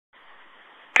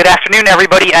Good afternoon,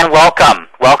 everybody, and welcome.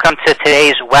 Welcome to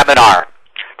today's webinar.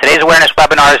 Today's awareness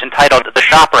webinar is entitled The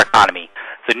Shopper Economy,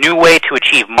 the new way to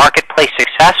achieve marketplace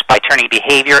success by turning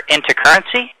behavior into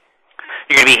currency.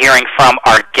 You're going to be hearing from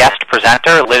our guest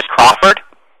presenter, Liz Crawford.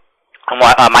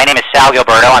 My name is Sal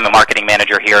Gilberto. I'm a marketing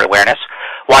manager here at Awareness.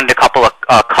 Wanted to cover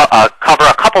a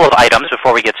couple of items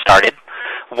before we get started.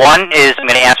 One is I'm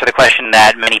going to answer the question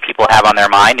that many people have on their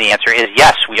mind. The answer is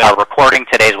yes, we are recording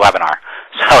today's webinar.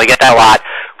 So we get that a lot.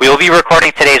 We will be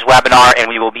recording today's webinar, and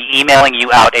we will be emailing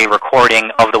you out a recording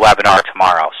of the webinar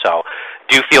tomorrow. So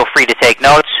do feel free to take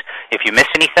notes. If you miss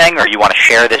anything or you want to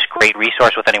share this great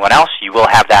resource with anyone else, you will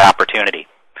have that opportunity.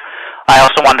 I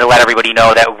also wanted to let everybody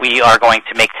know that we are going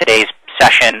to make today's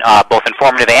session both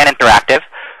informative and interactive.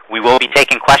 We will be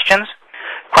taking questions.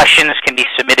 Questions can be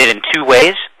submitted in two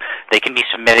ways. They can be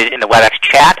submitted in the WebEx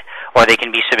chat, or they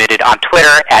can be submitted on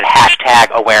Twitter at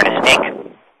 #AwarenessInc.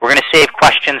 We're going to save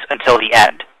questions until the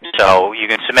end. So you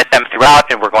can submit them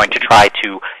throughout, and we're going to try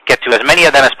to get to as many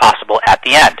of them as possible at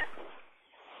the end.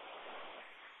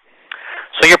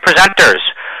 So your presenters.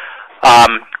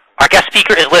 Our guest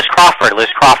speaker is Liz Crawford. Liz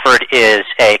Crawford is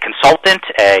a consultant,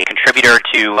 a contributor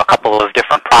to a couple of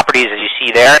different properties, as you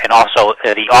see there, and also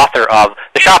the author of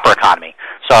The Shopper Economy.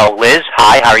 So Liz,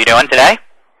 hi, how are you doing today?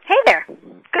 Hey there.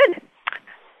 Good.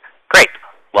 Great.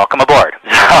 Welcome aboard.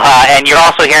 And you're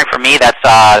also hearing from me.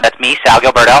 That's me, Sal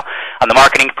Gilberto. I'm the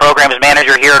Marketing Programs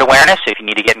Manager here at Awareness. If you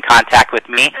need to get in contact with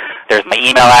me, there's my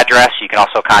email address. You can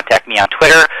also contact me on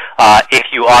Twitter. If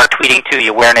you are tweeting to the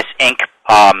Awareness Inc.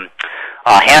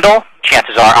 Handle,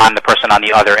 chances are I'm the person on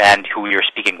the other end who you're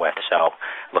speaking with. So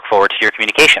look forward to your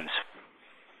communications.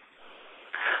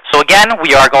 So again,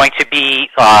 we are going to be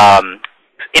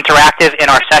interactive in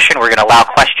our session. We're going to allow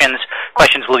questions.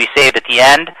 Questions will be saved at the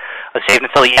end. Saved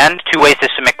until the end. Two ways to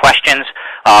submit questions.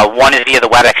 One is via the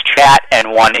WebEx chat,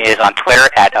 and one is on Twitter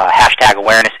at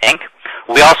 #AwarenessInc.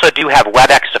 We also do have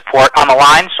WebEx support on the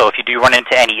line, so if you do run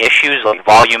into any issues, like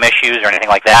volume issues or anything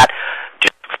like that,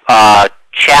 just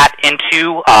chat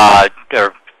into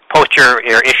or post your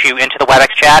issue into the WebEx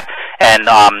chat, and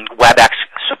WebEx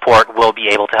support will be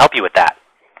able to help you with that.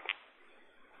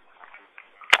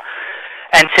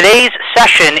 And today's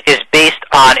session is based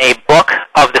on a book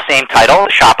of the same title,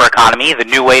 The Shopper Economy, the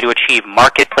new way to achieve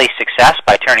marketplace success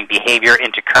by turning behavior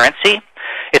into currency.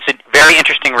 It's a very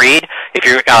interesting read. If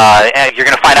you're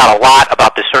going to find out a lot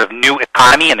about this sort of new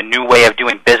economy and the new way of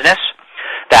doing business.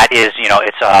 That is,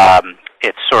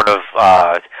 it's sort of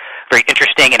very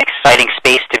interesting and exciting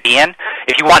space to be in.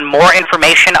 If you want more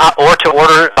information or to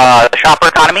order The Shopper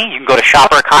Economy, you can go to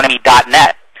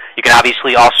shoppereconomy.net. You can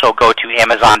obviously also go to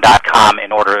Amazon.com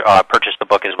in order to purchase the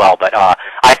book as well. But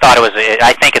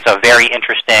I think it's a very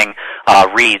interesting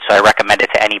read, so I recommend it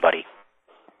to anybody.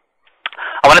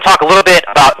 I want to talk a little bit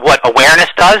about what Awareness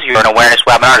does. You're an Awareness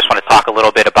webinar. I just want to talk a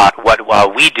little bit about what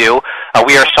we do.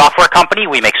 We are a software company.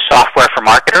 We make software for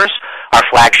marketers. Our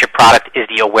flagship product is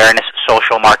the Awareness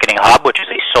Social Marketing Hub, which is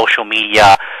a social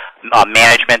media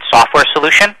management software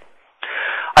solution.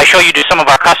 I show you to some of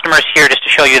our customers here just to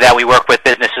show you that we work with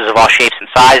businesses of all shapes and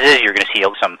sizes. You're going to see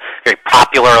some very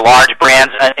popular large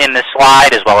brands in this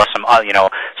slide, as well as some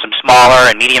some smaller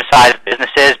and medium-sized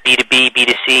businesses, B2B,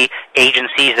 B2C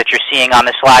agencies that you're seeing on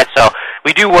this slide. So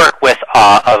we do work with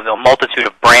a multitude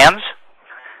of brands.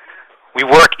 We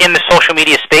work in the social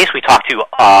media space. We talk to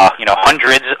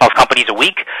hundreds of companies a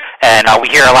week, and we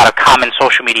hear a lot of common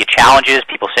social media challenges.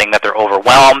 People saying that they're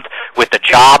overwhelmed with the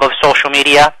job of social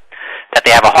media, that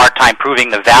they have a hard time proving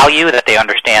the value, that they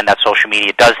understand that social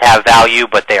media does have value,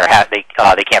 but they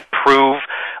can't prove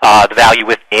the value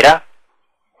with data.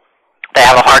 They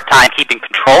have a hard time keeping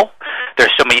control.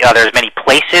 There's many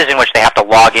places in which they have to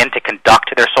log in to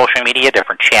conduct their social media,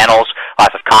 different channels,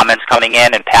 lots of comments coming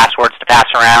in, and passwords to pass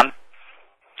around.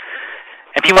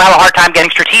 And people have a hard time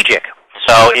getting strategic.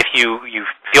 So if you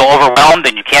feel overwhelmed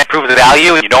and you can't prove the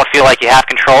value and you don't feel like you have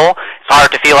control, it's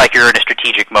hard to feel like you're in a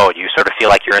strategic mode. You sort of feel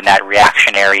like you're in that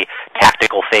reactionary,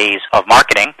 tactical phase of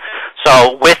marketing.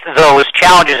 So with those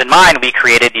challenges in mind, we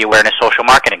created the Awareness Social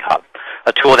Marketing Hub,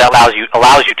 a tool that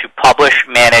allows you to publish,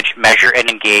 manage, measure, and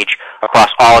engage across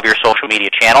all of your social media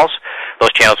channels.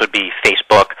 Those channels would be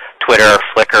Facebook, Twitter,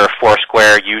 Flickr,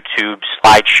 Foursquare, YouTube,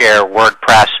 SlideShare,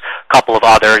 WordPress, a couple of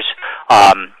others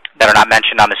that are not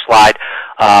mentioned on this slide.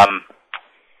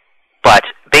 But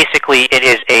basically, it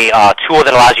is a tool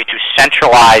that allows you to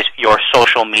centralize your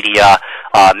social media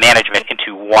management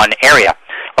into one area.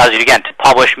 Allows you, again, to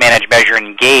publish, manage, measure, and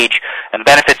engage. And the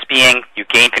benefits being you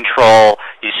gain control,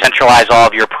 you centralize all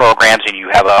of your programs, and you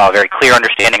have a very clear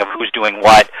understanding of who's doing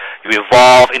what. You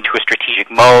evolve into a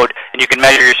strategic mode, and you can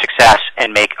measure your success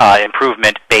and make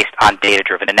improvement based on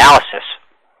data-driven analysis.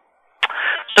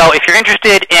 So if you're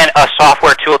interested in a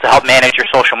software tool to help manage your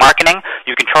social marketing,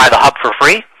 you can try the Hub for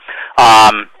free.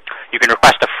 You can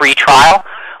request a free trial.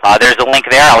 There's a link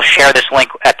there. I'll share this link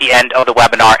at the end of the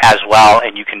webinar as well,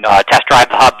 and you can test drive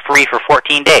the Hub free for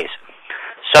 14 days.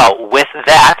 So with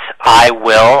that, I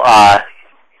will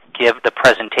give the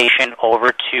presentation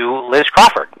over to Liz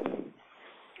Crawford.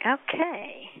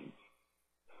 Okay.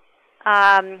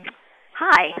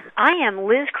 Hi, I am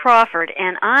Liz Crawford,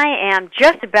 and I am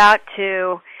just about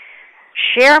to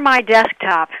share my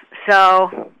desktop.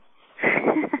 So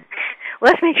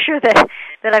let's make sure that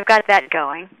I've got that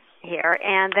going here,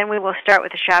 and then we will start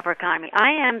with the Shopper Economy.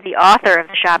 I am the author of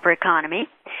the Shopper Economy,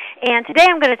 and today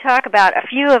I'm going to talk about a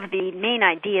few of the main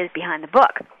ideas behind the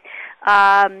book.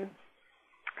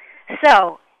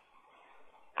 So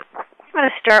what I'm going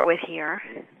to start with here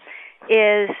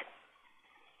is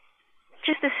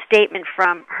just a statement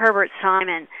from Herbert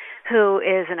Simon, who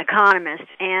is an economist.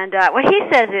 And what he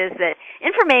says is that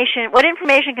what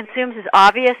information consumes is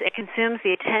obvious. It consumes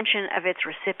the attention of its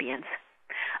recipients.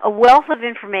 A wealth of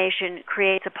information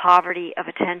creates a poverty of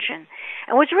attention.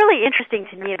 And what's really interesting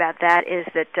to me about that is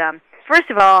that, first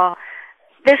of all,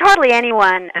 there's hardly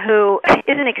anyone who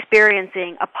isn't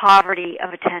experiencing a poverty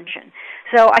of attention.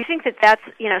 So I think that that's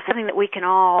something that we can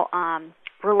all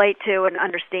relate to and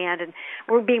understand. And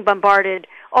we're being bombarded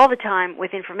all the time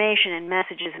with information and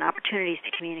messages and opportunities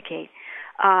to communicate.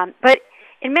 But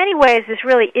in many ways, this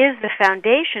really is the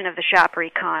foundation of the Shopper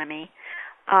Economy,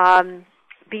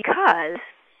 because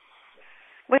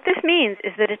what this means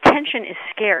is that attention is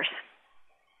scarce.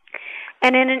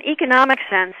 And in an economic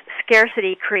sense,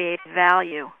 scarcity creates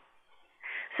value.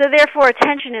 So therefore,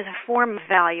 attention is a form of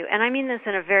value, and I mean this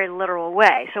in a very literal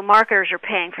way. So marketers are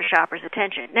paying for shoppers'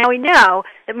 attention. Now, we know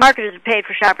that marketers have paid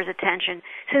for shoppers' attention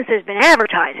since there's been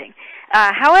advertising.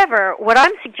 However, what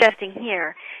I'm suggesting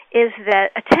here is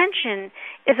that attention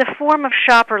is a form of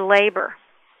shopper labor,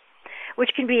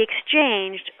 which can be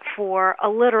exchanged for a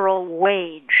literal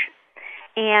wage,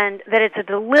 and that it's a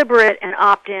deliberate and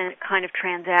opt-in kind of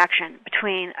transaction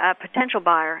between a potential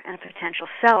buyer and a potential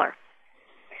seller.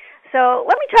 So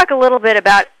let me talk a little bit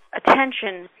about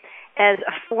attention as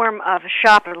a form of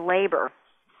shopper labor.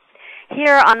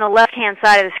 Here on the left-hand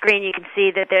side of the screen, you can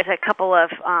see that there's a couple of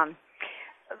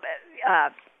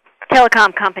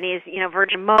telecom companies,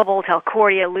 Virgin Mobile,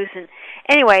 Telcordia, Lucent.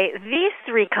 Anyway, these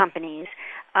three companies,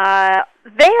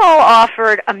 they all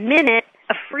offered a minute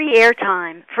of free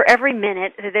airtime for every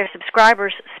minute that their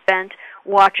subscribers spent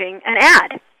watching an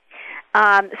ad.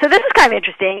 So this is kind of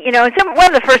interesting. It's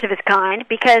one of the first of its kind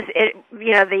because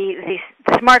the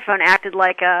smartphone acted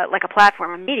like a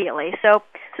platform immediately. So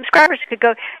subscribers could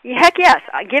go, heck yes,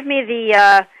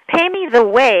 pay me the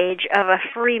wage of a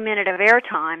free minute of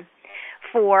airtime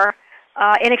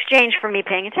in exchange for me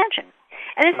paying attention.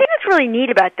 And the thing that's really neat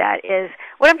about that is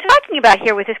what I'm talking about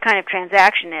here with this kind of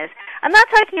transaction is I'm not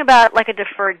talking about like a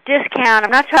deferred discount.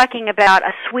 I'm not talking about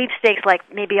a sweepstakes like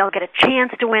maybe I'll get a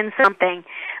chance to win something.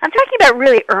 I'm talking about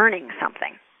really earning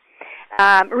something,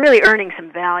 really earning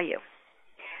some value.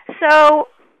 So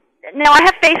now I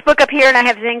have Facebook up here and I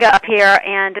have Zynga up here,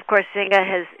 and of course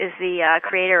Zynga is the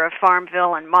creator of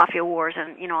Farmville and Mafia Wars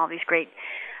and all these great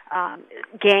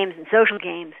games and social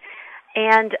games.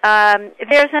 And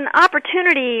there's an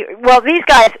opportunity. Well, these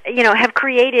guys, have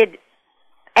created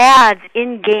ads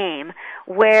in game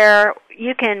where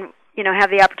you can, have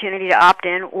the opportunity to opt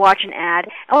in, watch an ad,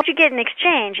 and what you get in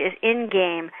exchange is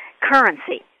in-game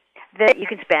currency that you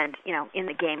can spend, in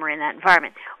the game or in that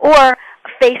environment, or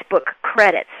Facebook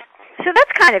credits. So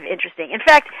that's kind of interesting. In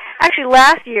fact, actually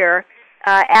last year,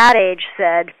 Ad Age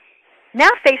said, now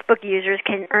Facebook users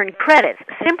can earn credits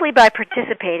simply by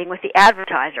participating with the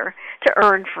advertiser to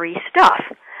earn free stuff.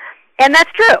 And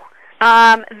that's true.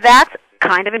 That's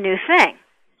kind of a new thing,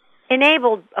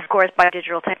 enabled, of course, by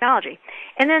digital technology.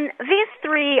 And then these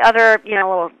three other,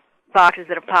 little boxes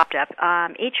that have popped up,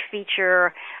 each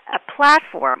feature a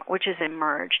platform which has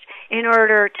emerged in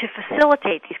order to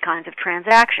facilitate these kinds of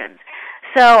transactions.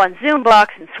 So on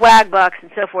Zoombucks and Swagbucks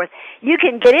and so forth, you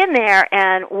can get in there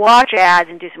and watch ads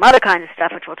and do some other kinds of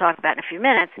stuff, which we'll talk about in a few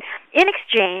minutes, in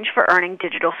exchange for earning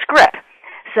digital script.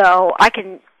 So I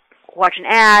can watch an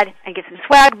ad and get some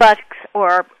Swagbucks,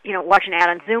 or watch an ad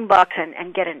on Zoombucks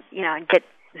and get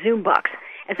Zoombucks.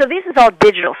 And so this is all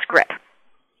digital script.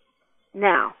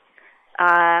 Now,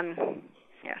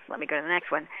 let me go to the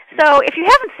next one. So if you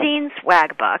haven't seen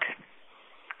Swagbucks,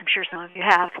 I'm sure some of you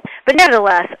have. But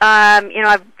nevertheless,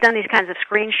 I've done these kinds of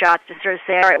screenshots to sort of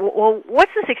say, all right, well,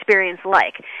 what's this experience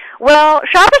like? Well,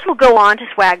 shoppers will go on to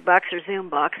Swagbucks or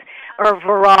Zoombucks or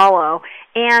Veralo,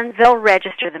 and they'll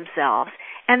register themselves.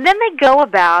 And then they go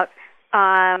about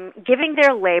giving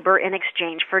their labor in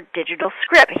exchange for digital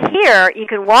script. Here, you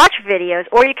can watch videos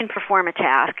or you can perform a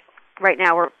task. Right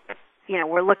now,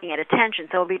 we're looking at attention,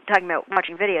 so we'll be talking about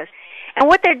watching videos. And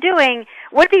what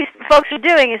these folks are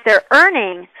doing is they're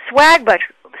earning swagbucks,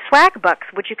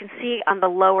 which you can see on the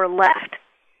lower left.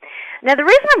 Now, the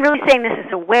reason I'm really saying this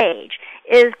is a wage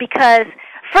is because,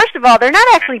 first of all, they're not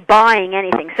actually buying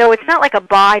anything. So it's not like a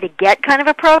buy-to-get kind of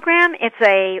a program. It's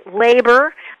a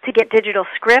labor to get digital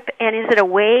script. And is it a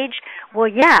wage? Well,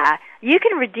 yeah. You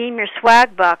can redeem your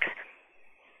swagbucks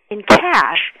in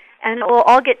cash, and it will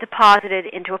all get deposited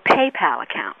into a PayPal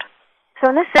account. So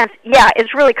in this sense, yeah,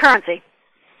 it's really currency.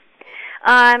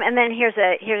 And then here's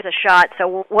a shot.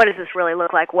 So what does this really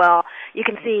look like? Well, you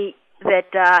can see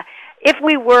that if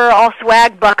we were all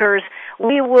swagbuckers,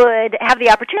 we would have the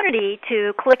opportunity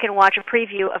to click and watch a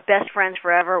preview of Best Friends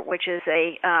Forever, which is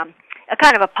a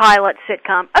kind of a pilot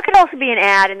sitcom. It could also be an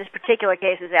ad. In this particular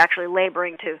case, is actually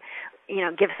laboring to,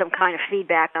 give some kind of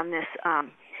feedback on this.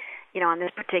 On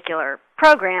this particular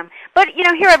program. But,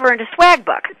 here I've earned a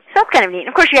swagbuck. So it's kind of neat. And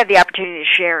of course, you have the opportunity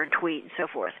to share and tweet and so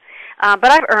forth. But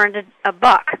I've earned a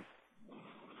buck.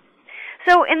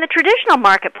 So in the traditional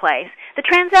marketplace, the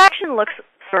transaction looks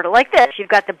sort of like this. You've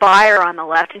got the buyer on the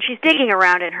left, and she's digging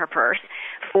around in her purse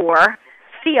for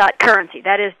fiat currency.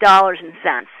 That is dollars and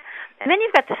cents. And then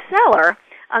you've got the seller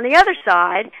on the other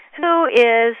side who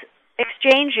is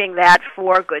exchanging that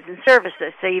for goods and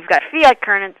services. So you've got fiat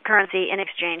currency in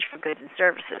exchange for goods and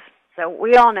services. So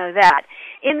we all know that.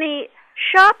 In the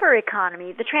shopper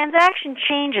economy, the transaction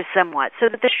changes somewhat so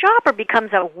that the shopper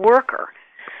becomes a worker,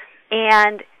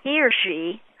 and he or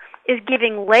she is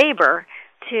giving labor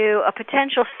to a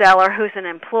potential seller who's an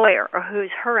employer or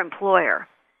who's her employer.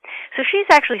 So she's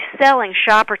actually selling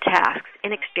shopper tasks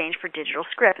in exchange for digital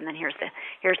script. And then here's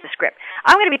the script.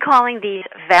 I'm going to be calling these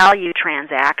value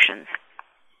transactions.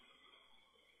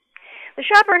 The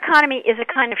shopper economy is a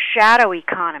kind of shadow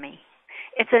economy.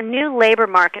 It's a new labor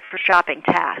market for shopping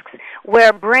tasks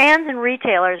where brands and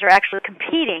retailers are actually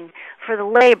competing for the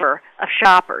labor of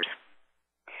shoppers.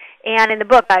 And in the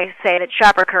book, I say that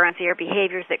shopper currency are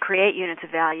behaviors that create units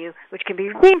of value which can be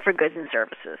redeemed for goods and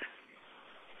services.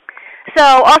 So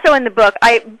also in the book,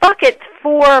 I bucket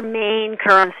four main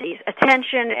currencies: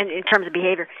 attention, and in terms of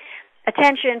behavior,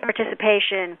 attention,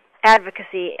 participation,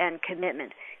 advocacy, and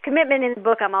commitment. Commitment in the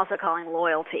book I'm also calling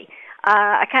loyalty.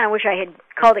 I kind of wish I had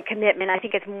called it commitment. I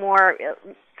think it's more,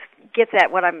 gets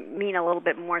at what I mean a little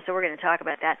bit more, so we're going to talk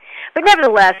about that. But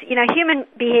nevertheless, human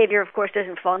behavior, of course,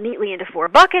 doesn't fall neatly into four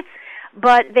buckets,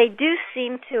 but they do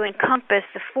seem to encompass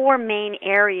the four main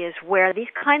areas where these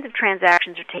kinds of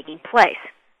transactions are taking place.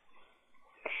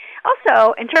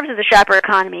 Also, in terms of the shopper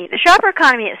economy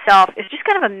itself is just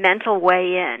kind of a mental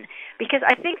way in, because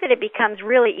I think that it becomes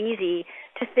really easy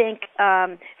to think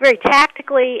very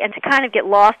tactically and to kind of get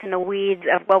lost in the weeds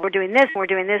of, well, we're doing this, and we're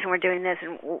doing this, and we're doing this,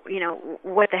 and,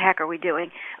 what the heck are we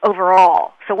doing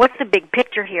overall? So what's the big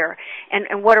picture here,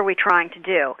 and what are we trying to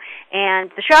do? And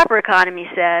the shopper economy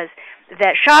says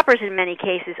that shoppers in many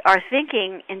cases are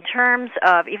thinking in terms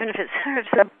of, even if it's sort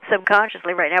of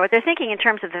subconsciously right now, but they're thinking in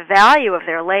terms of the value of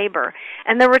their labor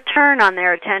and the return on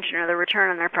their attention or the return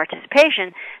on their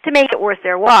participation to make it worth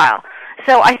their while.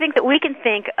 So I think that we can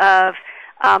think of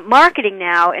marketing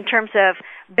now in terms of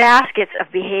baskets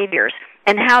of behaviors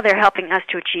and how they're helping us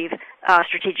to achieve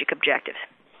strategic objectives.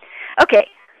 Okay,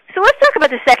 so let's talk about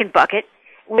the second bucket,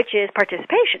 which is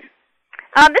participation.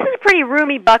 This is a pretty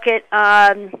roomy bucket.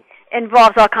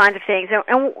 Involves all kinds of things.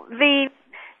 And the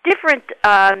different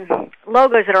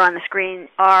logos that are on the screen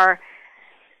are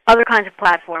other kinds of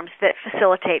platforms that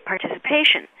facilitate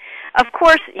participation. Of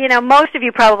course, most of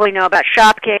you probably know about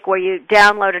Shopkick, where you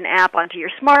download an app onto your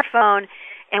smartphone,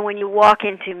 and when you walk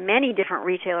into many different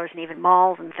retailers and even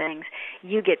malls and things,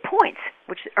 you get points,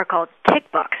 which are called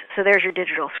kickbucks. So there's your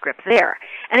digital script there.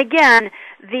 And again,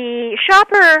 the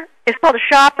shopper is called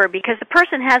a shopper because the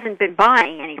person hasn't been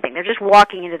buying anything. They're just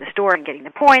walking into the store and getting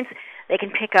the points. They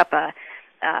can pick up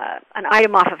an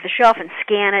item off of the shelf and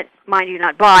scan it, mind you,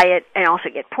 not buy it, and also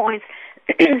get points.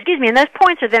 Excuse me. And those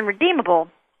points are then redeemable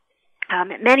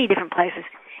at many different places,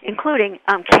 including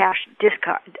cash gift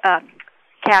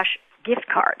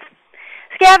cards.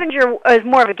 Scavenger is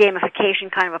more of a gamification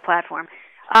kind of a platform.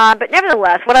 But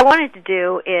nevertheless, what I wanted to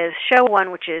do is show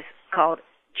one which is called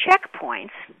checkpoints.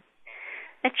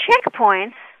 Now,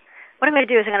 checkpoints, what I'm going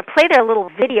to do is I'm going to play their little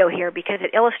video here because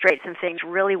it illustrates some things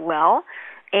really well.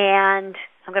 And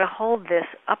I'm going to hold this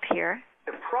up here.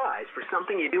 A prize for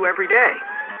something you do every day.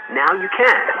 Now you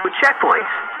can with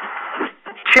Checkpoints.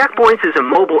 Checkpoints is a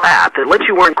mobile app that lets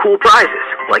you earn cool prizes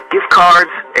like gift cards,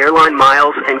 airline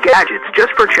miles, and gadgets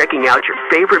just for checking out your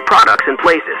favorite products and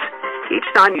places. Each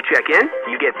time you check in,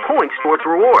 you get points towards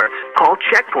rewards called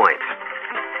Checkpoints.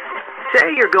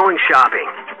 Say you're going shopping.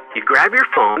 You grab your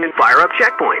phone and fire up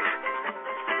Checkpoints.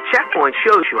 Checkpoints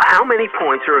shows you how many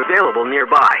points are available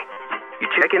nearby. You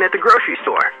check in at the grocery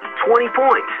store, 20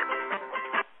 points.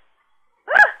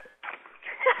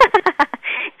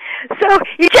 So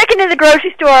you check into the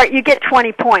grocery store, you get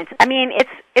 20 points. I mean,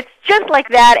 it's just like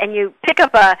that, and you pick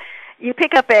up an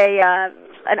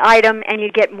item and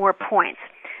you get more points.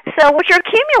 So what you're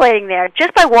accumulating there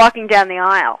just by walking down the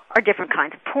aisle are different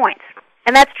kinds of points.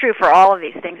 And that's true for all of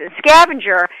these things. And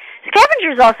Scavenger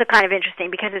is also kind of interesting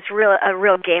because it's a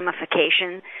real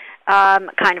gamification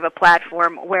kind of a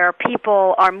platform where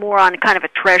people are more on kind of a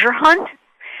treasure hunt.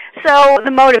 So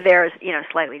the motive there is,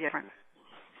 slightly different.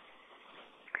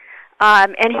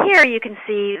 And here you can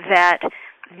see that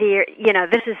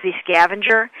this is the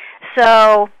Scavenger.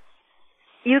 So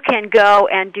you can go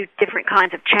and do different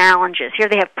kinds of challenges. Here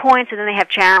they have points and then they have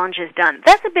challenges done.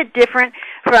 That's a bit different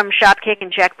from Shopkick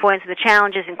and Checkpoints. The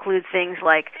challenges include things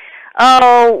like,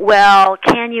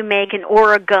 can you make an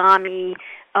origami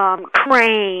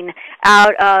crane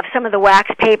out of some of the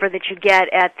wax paper that you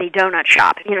get at the donut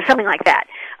shop, something like that.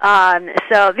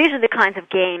 So these are the kinds of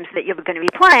games that you're going to be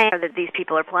playing, or that these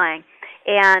people are playing.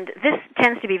 And this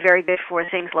tends to be very good for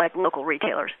things like local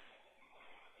retailers.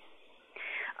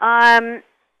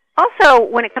 Also,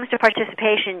 when it comes to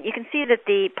participation, you can see that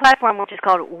the platform, which is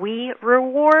called We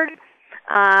Reward,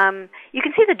 you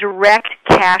can see the direct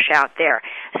cash out there.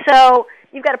 So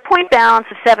you've got a point balance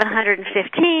of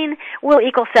 $715 will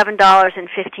equal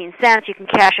 $7.15. You can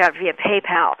cash out via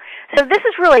PayPal. So this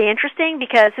is really interesting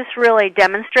because this really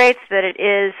demonstrates that it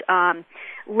is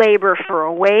labor for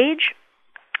a wage.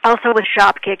 Also with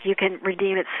Shopkick, you can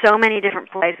redeem at so many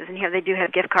different places, and here they do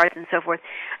have gift cards and so forth.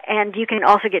 And you can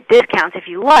also get discounts, if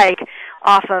you like,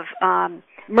 off of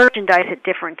merchandise at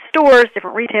different stores,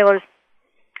 different retailers,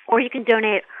 or you can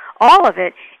donate all of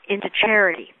it into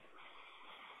charity.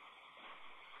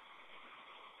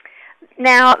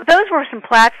 Now, those were some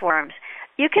platforms.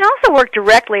 You can also work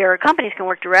directly, or companies can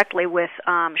work directly with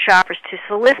shoppers to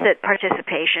solicit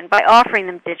participation by offering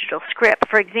them digital script.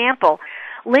 For example,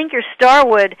 link your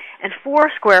Starwood and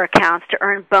Foursquare accounts to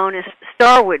earn bonus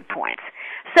Starwood points.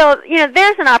 So,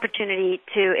 there's an opportunity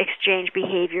to exchange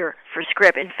behavior for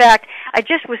script. In fact, I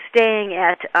just was staying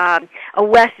at a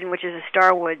Westin, which is a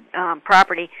Starwood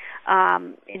property,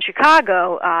 in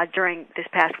Chicago during this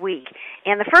past week.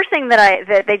 And the first thing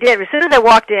that they did, as soon as I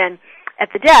walked in at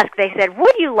the desk, they said,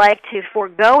 would you like to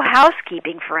forego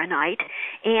housekeeping for a night?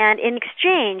 And in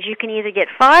exchange, you can either get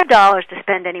 $5 to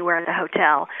spend anywhere in the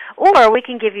hotel, or we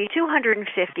can give you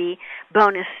 250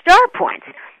 bonus star points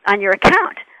on your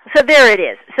account. So there it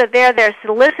is. So they're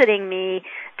soliciting me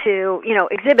to,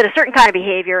 exhibit a certain kind of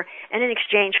behavior, and in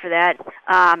exchange for that,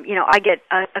 I get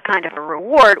a kind of a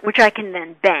reward, which I can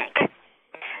then bank.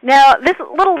 Now, this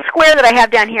little square that I have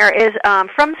down here is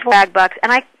from Swagbucks,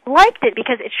 and I liked it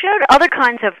because it showed other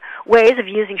kinds of ways of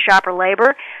using shopper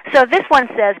labor. So this one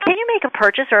says, can you make a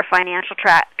purchase or a financial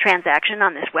transaction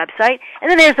on this website? And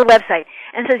then there's the website,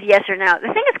 and it says yes or no.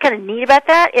 The thing that's kind of neat about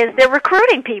that is they're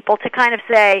recruiting people to kind of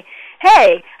say,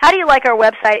 hey, how do you like our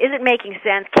website? Is it making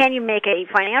sense? Can you make a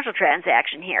financial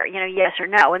transaction here? Yes or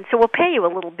no. And so we'll pay you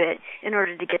a little bit in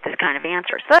order to get this kind of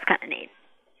answer. So that's kind of neat.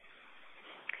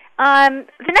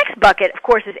 The next bucket, of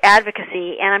course, is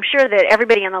advocacy, and I'm sure that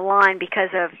everybody on the line, because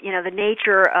of the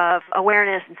nature of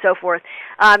awareness and so forth,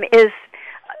 I'm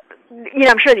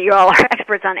sure that you all are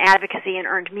experts on advocacy and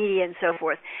earned media and so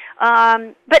forth.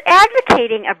 But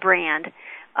advocating a brand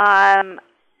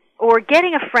or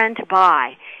getting a friend to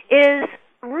buy is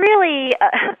really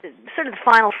sort of the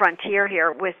final frontier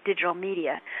here with digital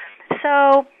media.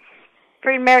 So,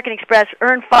 for American Express,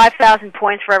 earn 5,000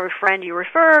 points for every friend you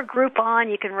refer. Groupon,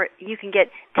 you can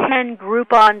get 10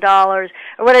 Groupon dollars.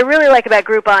 Or what I really like about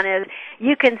Groupon is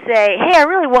you can say, hey, I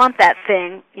really want that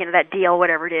thing, that deal,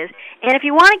 whatever it is. And if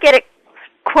you want to get it,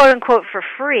 quote unquote, for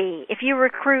free, if you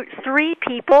recruit 3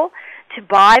 people to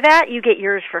buy that, you get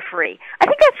yours for free. I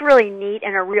think that's really neat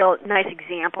and a real nice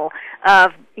example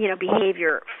of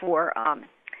behavior for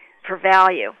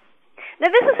value. Now,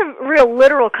 this is a real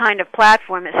literal kind of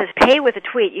platform that says pay with a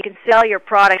tweet. You can sell your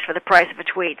products for the price of a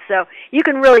tweet. So you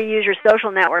can really use your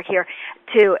social network here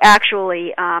to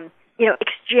actually,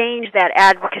 exchange that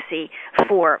advocacy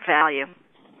for value.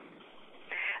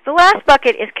 The last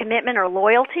bucket is commitment or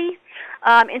loyalty.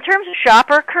 In terms of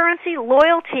shopper currency,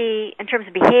 loyalty in terms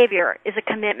of behavior is a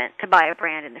commitment to buy a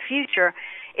brand in the future.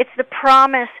 It's the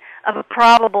promise of a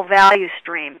probable value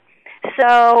stream.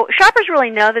 So shoppers really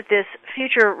know that this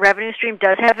future revenue stream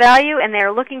does have value, and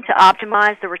they're looking to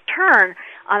optimize the return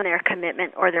on their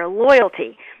commitment or their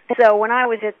loyalty. So when I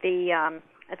was at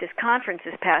this conference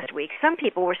this past week, some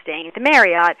people were staying at the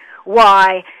Marriott.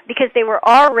 Why? Because they were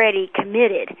already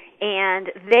committed, and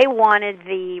they wanted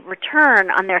the return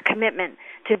on their commitment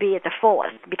to be at the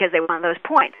fullest because they wanted those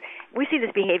points. We see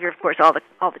this behavior, of course, all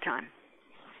the time.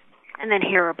 And then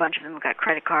here are a bunch of them who've got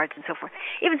credit cards and so forth.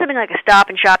 Even something like a Stop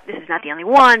and Shop. This is not the only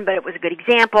one, but it was a good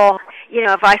example. You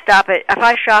know, if I shop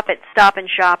at Stop and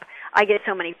Shop, I get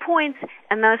so many points,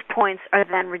 and those points are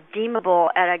then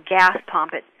redeemable at a gas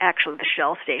pump at actually the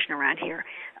Shell station around here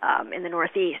in the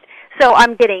Northeast. So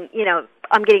I'm getting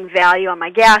value on my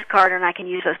gas card, and I can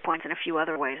use those points in a few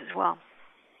other ways as well.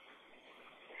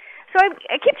 So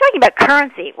I keep talking about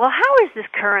currency. Well, how is this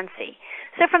currency?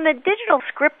 So from the digital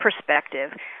script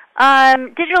perspective,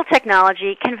 digital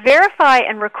technology can verify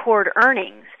and record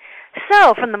earnings.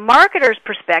 So from the marketer's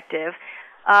perspective,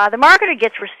 the marketer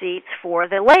gets receipts for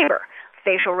the labor,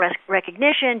 facial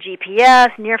recognition,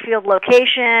 GPS, near-field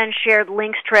location, shared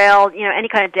links trail, any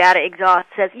kind of data exhaust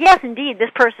says, yes, indeed,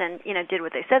 this person, did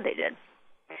what they said they did.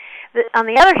 On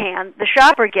the other hand, the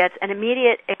shopper gets an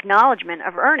immediate acknowledgement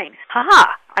of earnings.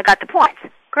 Ha-ha, I got the points.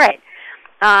 Great.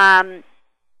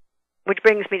 Which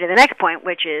brings me to the next point,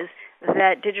 which is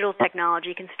that digital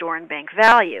technology can store and bank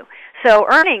value. So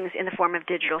earnings in the form of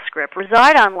digital script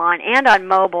reside online and on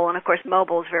mobile, and of course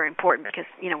mobile is very important because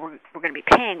we're going to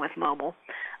be paying with mobile.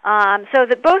 So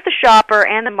that both the shopper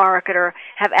and the marketer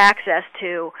have access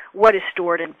to what is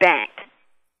stored and banked.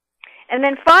 And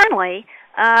then finally,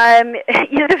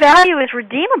 the value is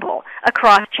redeemable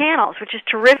across channels, which is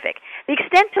terrific. The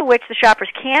extent to which the shoppers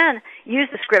can use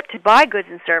the script to buy goods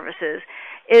and services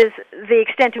is the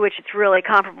extent to which it's really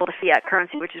comparable to fiat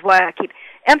currency, which is why I keep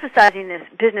emphasizing this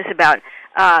business about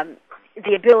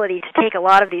the ability to take a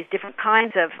lot of these different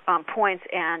kinds of points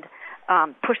and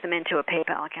push them into a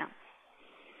PayPal account.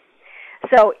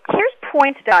 So here's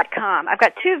points.com. I've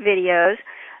got two videos.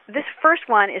 This first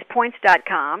one is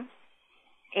points.com,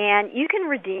 and you can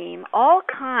redeem all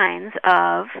kinds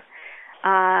of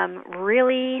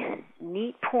really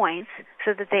neat points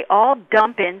so that they all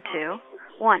dump into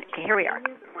one. Okay, here we are.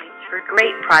 Points for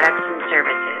great products and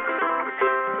services.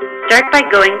 Start by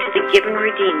going to the Give and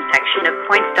Redeem section of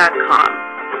points.com.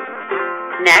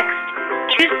 Next,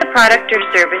 choose the product or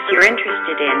service you're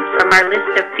interested in from our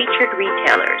list of featured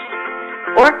retailers,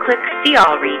 or click See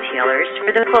All Retailers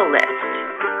for the full list.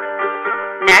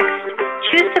 Next,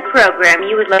 choose the program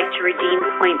you would like to redeem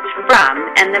points from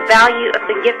and the value of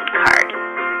the gift card.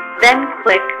 Then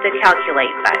click the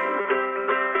Calculate button.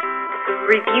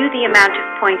 Review the amount of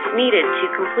points needed to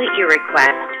complete your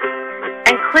request,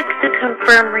 and click the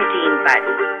Confirm Redeem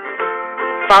button.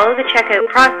 Follow the checkout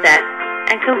process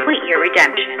and complete your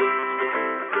redemption.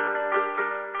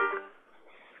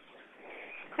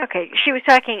 Okay, she was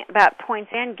talking about points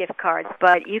and gift cards,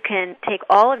 but you can take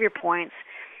all of your points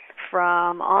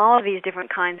from all of these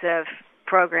different kinds of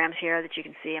programs here that you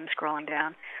can see. I'm scrolling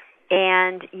down.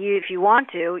 And if you want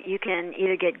to, you can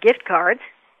either get gift cards,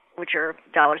 which are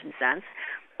dollars and cents,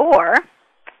 or,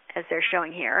 as they're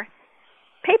showing here,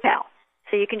 PayPal.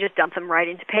 So you can just dump them right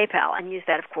into PayPal and use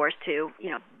that, of course, to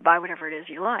buy whatever it is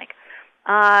you like.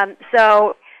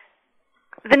 So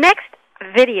the next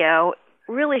video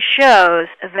really shows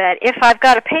that if I've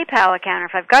got a PayPal account or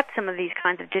if I've got some of these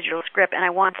kinds of digital script and I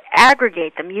want to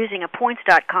aggregate them using a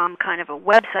points.com kind of a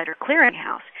website or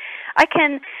clearinghouse, I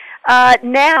can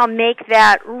now make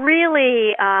that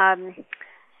really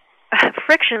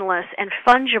frictionless and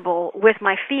fungible with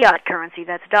my fiat currency,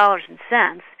 that's dollars and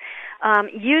cents,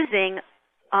 using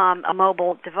a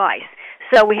mobile device.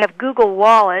 So we have Google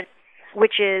Wallet,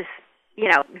 which is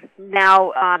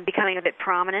now becoming a bit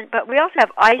prominent, but we also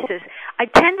have ISIS. I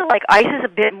tend to like ISIS a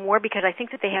bit more because I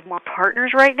think that they have more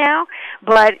partners right now,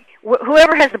 but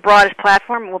whoever has the broadest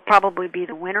platform will probably be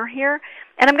the winner here.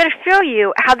 And I'm going to show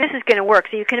you how this is going to work.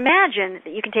 So you can imagine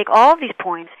that you can take all of these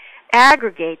points,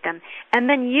 aggregate them, and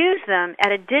then use them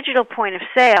at a digital point of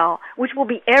sale, which will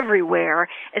be everywhere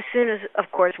as soon as,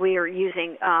 of course, we are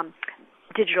using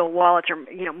digital wallets or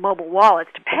mobile wallets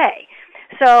to pay.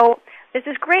 So there's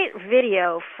this great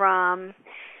video from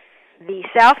the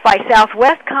South by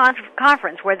Southwest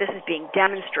conference where this is being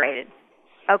demonstrated.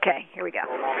 Okay, here we go.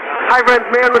 Hi, friends.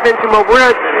 Man with Intimo. We're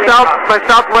at South by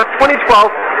Southwest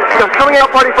 2012. The coming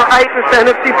out party for ISIS, the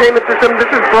NFC payment system. This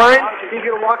is Brian. He's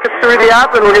going to walk us through the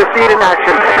app, and we're going to see it in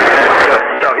action.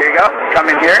 Here you go. Come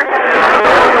in here.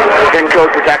 PIN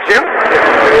code protects you.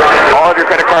 All of your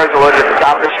credit cards are loaded at the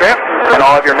top of the strip, and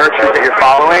all of your merchants that you're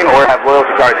following or have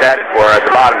loyalty cards added for are at the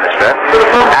bottom of the strip.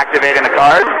 Activating the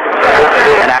card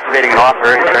and activating an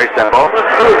offer is very simple.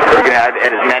 You can add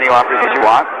as many offers as you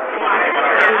want.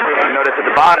 Notice at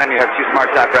the bottom you have 2 Smart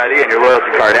Tap ready and your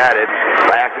loyalty card added.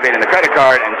 By activating the credit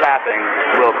card and tapping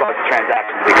will cause the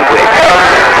transaction to be complete.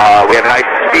 We have a nice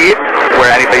feed where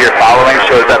anything you're following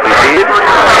shows up in feed.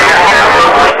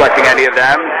 Selecting any of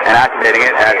them and activating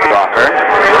it adds the offer.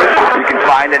 You can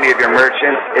find any of your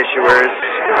merchants, issuers,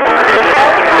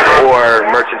 or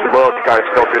merchants with loyalty cards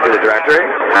filtered through the directory,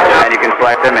 and you can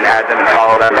select them and add them and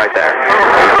follow them right there.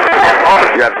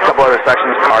 You have a couple other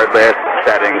sections, card list,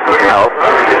 settings, and some help,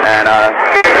 and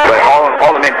but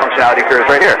all the main functionality occurs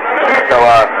right here. So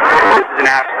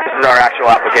this is our actual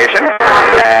application,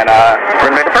 and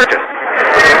we're going to make a purchase.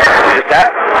 Just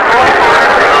that.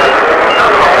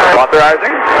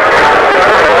 Authorizing.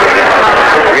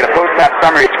 We get a post-tap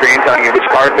summary screen telling you which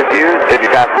card was used, if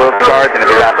you passed both cards, and if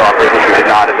you passed offers, which you did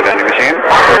not at the vending machine.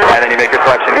 And then you make your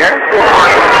selection here.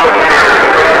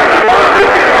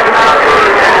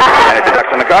 And it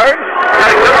deducts on the card,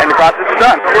 and the process is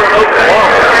done.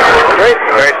 Great.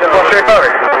 Very simple and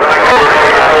straightforward.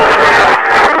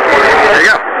 There you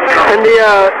go. And the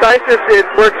ISIS, it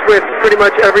works with pretty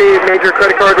much every major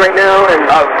credit card right now. And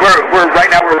right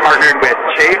now we're partnered with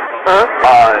Chase,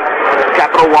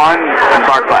 Capital One, and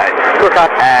Barclays.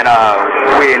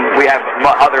 And we have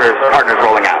other partners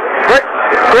rolling out.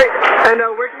 Great. And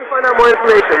where can you find out more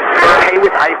information?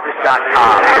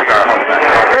 paywithisis.com is our home site.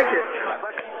 Thank you.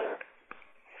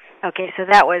 Okay, so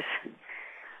that was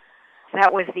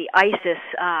the ISIS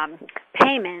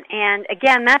payment, and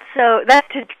again, that's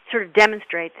to sort of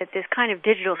demonstrate that this kind of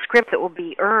digital script that will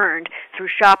be earned through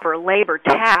shopper labor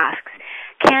tasks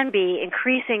can be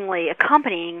increasingly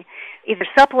accompanying, either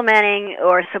supplementing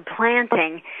or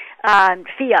supplanting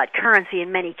fiat currency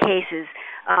in many cases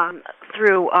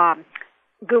through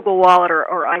Google Wallet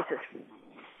or ISIS.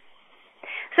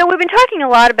 So we've been talking a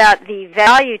lot about the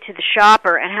value to the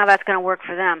shopper and how that's going to work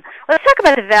for them. Let's talk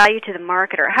about the value to the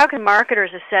marketer. How can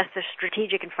marketers assess the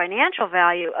strategic and financial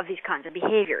value of these kinds of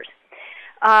behaviors?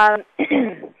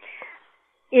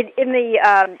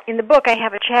 In the book, I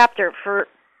have a chapter for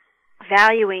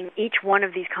valuing each one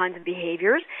of these kinds of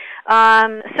behaviors. So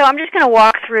I'm just going to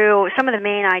walk through some of the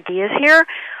main ideas here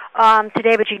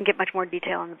today, but you can get much more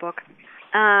detail in the book.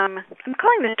 I'm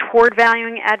calling this toward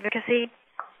valuing advocacy,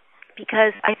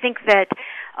 because I think that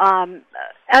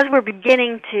as we're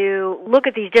beginning to look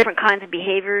at these different kinds of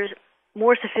behaviors,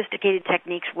 more sophisticated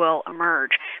techniques will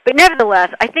emerge. But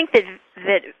nevertheless, I think that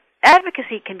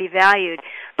advocacy can be valued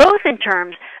both in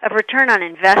terms of return on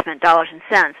investment, dollars and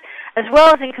cents, as well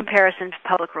as in comparison to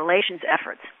public relations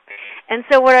efforts. And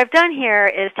so what I've done here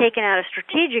is taken out a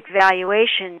strategic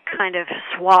valuation kind of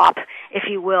swap, if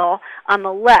you will, on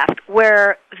the left,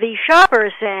 where the shopper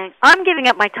is saying, I'm giving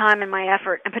up my time and my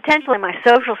effort and potentially my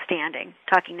social standing,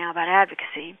 talking now about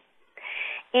advocacy.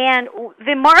 And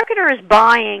the marketer is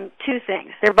buying two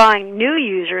things. They're buying new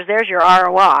users, there's your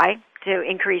ROI, to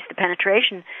increase the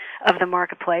penetration of the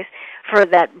marketplace for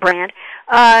that brand,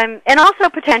 and also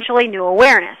potentially new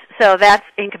awareness. So that's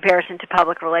in comparison to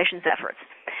public relations efforts.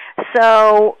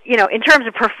 So, in terms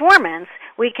of performance,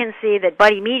 we can see that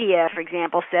Buddy Media, for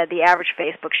example, said the average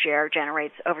Facebook share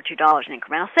generates over $2 in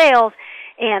incremental sales,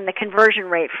 and the conversion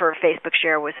rate for Facebook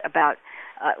share was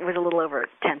was a little over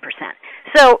 10%.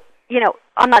 So,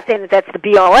 I'm not saying that that's the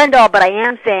be-all, end-all, but I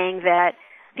am saying that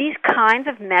these kinds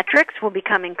of metrics will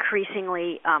become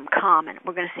increasingly common.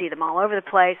 We're going to see them all over the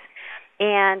place.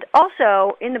 And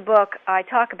also, in the book, I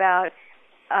talk about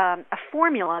a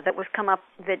formula that was come up,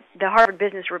 that the Harvard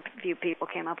Business Review people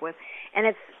came up with, and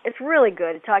it's really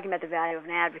good at talking about the value of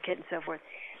an advocate and so forth.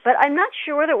 But I'm not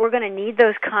sure that we're going to need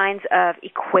those kinds of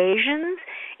equations.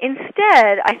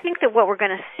 Instead, I think that what we're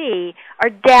going to see are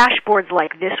dashboards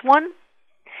like this one.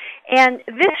 And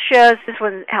this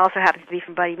one also happens to be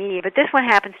from Buddy Media, but this one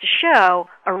happens to show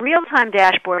a real-time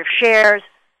dashboard of shares,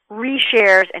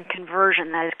 reshares, and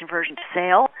conversion, that is conversion to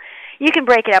sale. You can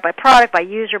break it out by product, by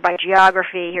user, by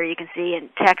geography. Here you can see in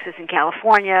Texas and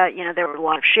California, there were a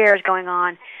lot of shares going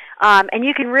on. And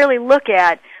you can really look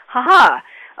at,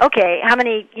 okay, how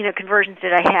many conversions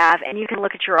did I have? And you can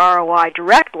look at your ROI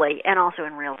directly and also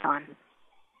in real time.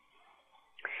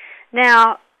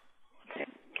 Now,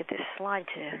 let's get this slide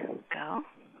to go.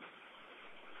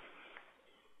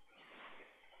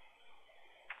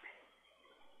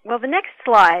 Well, the next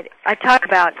slide, I talk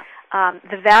about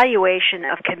the valuation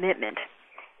of commitment.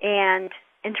 And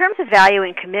in terms of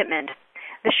valuing commitment,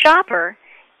 the shopper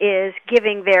is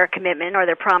giving their commitment or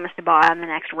their promise to buy on the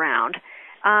next round.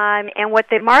 And what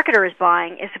the marketer is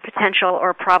buying is a potential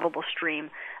or probable stream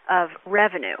of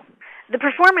revenue. The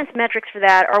performance metrics for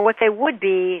that are what they would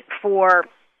be for,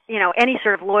 any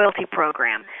sort of loyalty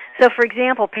program. So, for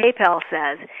example, PayPal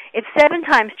says it's 7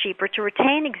 times cheaper to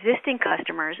retain existing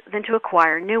customers than to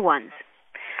acquire new ones.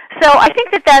 So I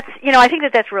think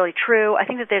that's really true. I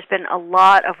think that there's been a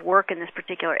lot of work in this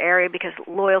particular area because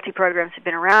loyalty programs have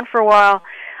been around for a while.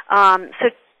 So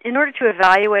in order to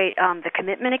evaluate the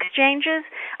commitment exchanges,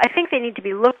 I think they need to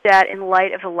be looked at in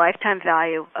light of the lifetime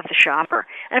value of the shopper.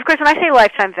 And of course, when I say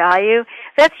lifetime value,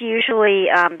 that's usually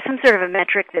some sort of a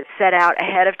metric that's set out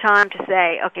ahead of time to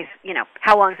say, okay,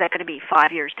 how long is that going to be?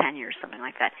 5 years, 10 years, something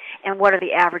like that. And what are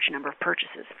the average number of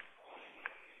purchases?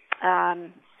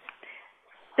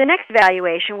 The next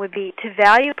valuation would be to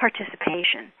value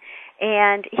participation.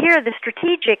 And here the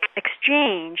strategic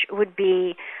exchange would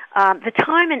be the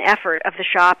time and effort of the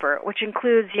shopper, which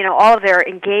includes, all of their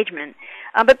engagement.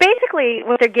 But basically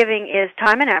what they're giving is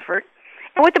time and effort.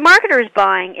 And what the marketer is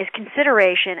buying is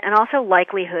consideration and also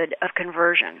likelihood of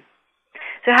conversion.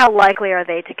 So how likely are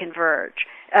they to converge,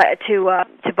 to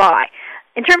buy?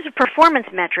 In terms of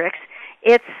performance metrics,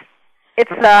 it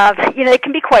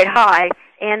can be quite high,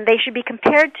 and they should be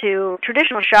compared to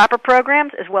traditional shopper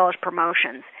programs as well as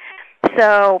promotions.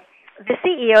 So the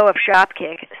CEO of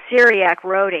Shopkick, Cyriac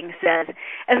Roding, says,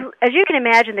 as you can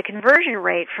imagine, the conversion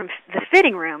rate from the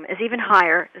fitting room is even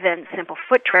higher than simple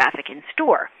foot traffic in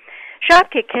store.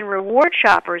 Shopkick can reward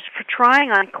shoppers for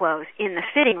trying on clothes in the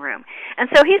fitting room. And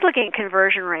so he's looking at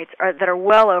conversion rates that are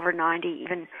well over 90,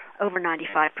 even over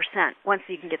 95% once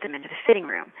you can get them into the fitting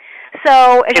room.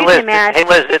 So as you can imagine... Hey,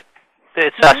 Liz,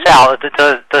 it's Sal.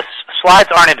 The slides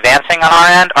aren't advancing on our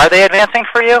end. Are they advancing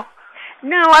for you?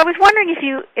 No, I was wondering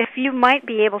if you might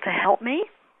be able to help me.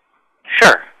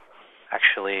 Sure.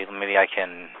 Actually, maybe I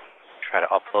can try to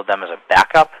upload them as a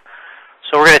backup.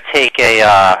 So we're going to take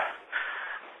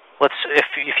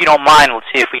if you don't mind, let's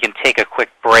see if we can take a quick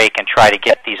break and try to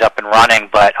get these up and running.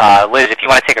 But Liz, if you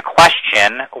want to take a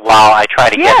question while I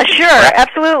try to get these sure, correct.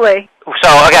 Absolutely.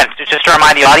 So again, just to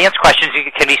remind the audience, questions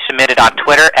can be submitted on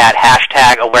Twitter at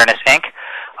 #AwarenessInc.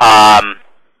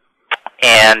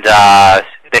 And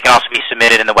they can also be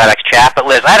submitted in the WebEx chat. But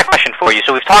Liz, I had a question for you.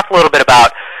 So we've talked a little bit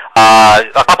about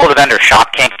a couple of the vendors,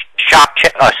 Shopkick,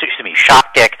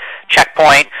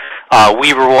 Checkpoint,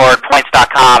 WeReward,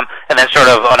 Points.com, and then sort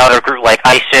of another group like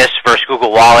ISIS versus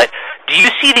Google Wallet. Do you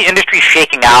see the industry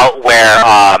shaking out where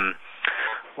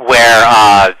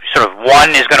sort of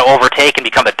one is going to overtake and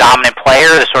become the dominant player,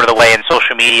 sort of the way in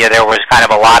social media there was kind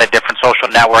of a lot of different social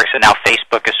networks, and now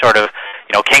Facebook is sort of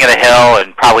king of the hill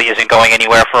and probably isn't going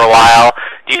anywhere for a while?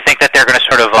 Do you think that they're going to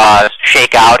sort of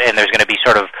shake out and there's going to be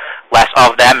sort of less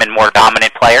of them and more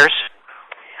dominant players?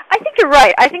 I think you're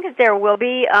right. I think that there will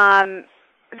be a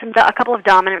couple of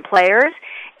dominant players,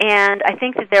 and I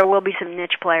think that there will be some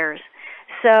niche players.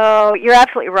 So you're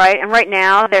absolutely right. And right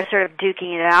now they're sort of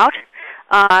duking it out.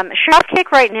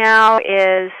 Shopkick right now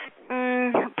is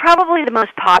probably the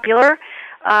most popular.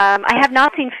 I have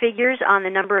not seen figures on the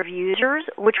number of users,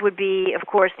 which would be, of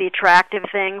course, the attractive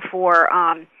thing for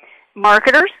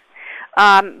marketers.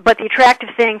 But the attractive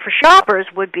thing for shoppers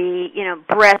would be,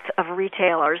 breadth of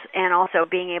retailers and also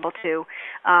being able to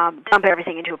dump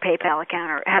everything into a PayPal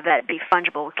account or have that be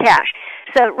fungible with cash.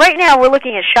 So right now we're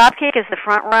looking at Shopkick as the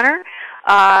front runner.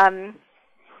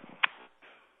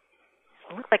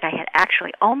 It looked like I had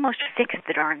actually almost fixed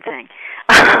the darn thing.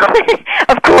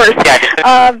 Of course.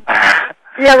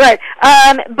 Yeah, right.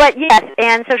 But yes,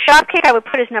 and so Shopkick I would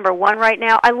put as number one right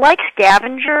now. I like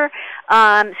Scavenger.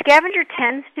 Scavenger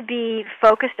tends to be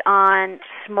focused on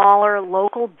smaller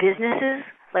local businesses,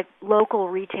 like local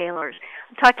retailers.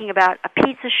 I'm talking about a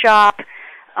pizza shop,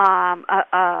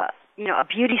 a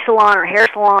beauty salon or hair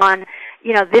salon,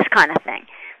 this kind of thing.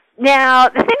 Now,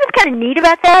 the thing that's kind of neat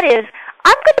about that is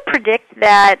I'm going to predict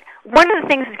that one of the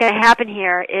things that's going to happen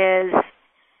here is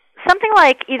something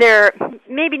like either,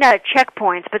 maybe not a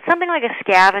Checkpoints, but something like a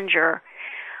Scavenger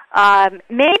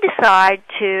may decide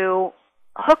to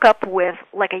hook up with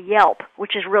like a Yelp,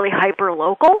 which is really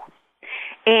hyper-local.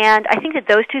 And I think that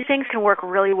those two things can work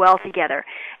really well together.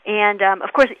 And,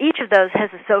 of course, each of those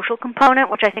has a social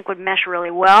component, which I think would mesh really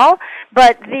well.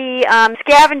 But the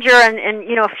Scavenger and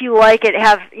a few like it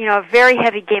have, a very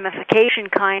heavy gamification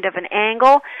kind of an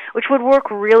angle, which would work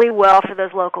really well for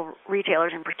those local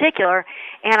retailers in particular.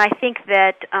 And I think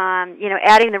that,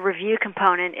 adding the review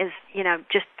component is,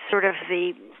 just sort of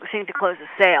the thing to close the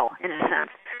sale, in a sense.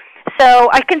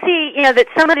 So I can see, that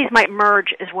some of these might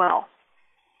merge as well.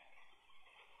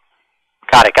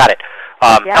 Got it.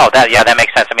 That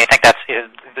makes sense. I mean, I think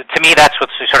to me, that's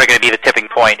what's sort of going to be the tipping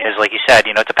point. Is like you said,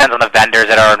 it depends on the vendors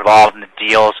that are involved in the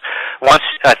deals. Once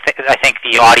I think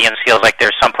the audience feels like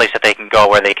there's some place that they can go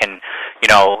where they can,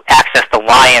 access the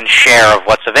lion's share of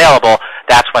what's available,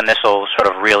 that's when this will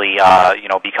sort of really,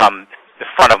 become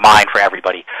front of mind for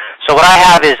everybody. So what I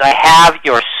have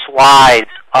your slides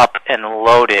up and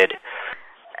loaded.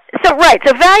 So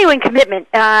value and commitment.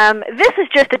 This is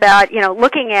just about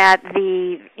looking at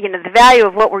the value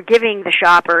of what we're giving the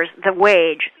shoppers, the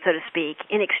wage, so to speak,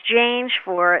 in exchange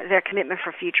for their commitment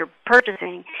for future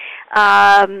purchasing,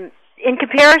 in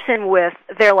comparison with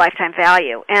their lifetime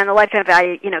value. And the lifetime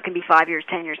value, can be 5 years,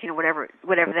 10 years, whatever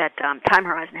that time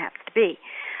horizon happens to be.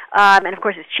 And of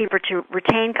course, it's cheaper to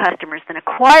retain customers than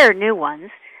acquire new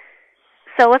ones.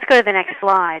 So let's go to the next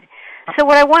slide. So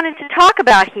what I wanted to talk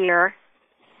about here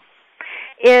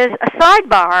is a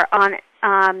sidebar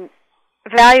on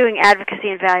valuing advocacy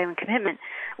and valuing commitment,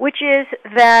 which is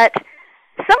that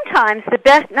sometimes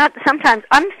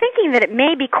I'm thinking that it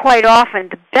may be quite often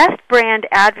the best brand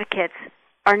advocates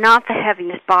are not the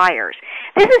heaviest buyers.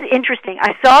 This is interesting.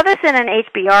 I saw this in an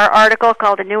HBR article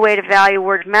called A New Way to Value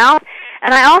Word of Mouth,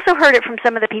 and I also heard it from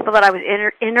some of the people that I was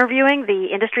interviewing, the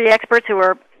industry experts who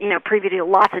are, privy to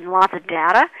lots and lots of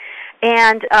data.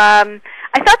 And I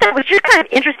thought that was just kind of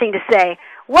interesting to say,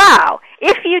 wow,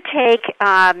 if you take,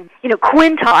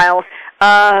 quintiles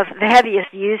of the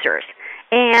heaviest users,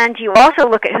 and you also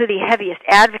look at who the heaviest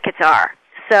advocates are.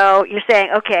 So you're saying,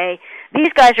 okay, these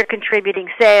guys are contributing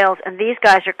sales, and these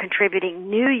guys are contributing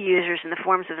new users in the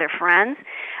forms of their friends.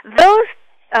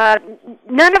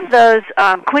 None of those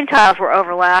quintiles were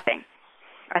overlapping.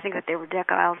 I think that they were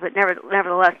deciles, but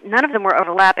nevertheless, none of them were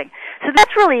overlapping. So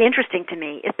that's really interesting to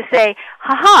me, is to say,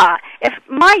 if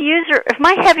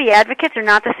my heavy advocates are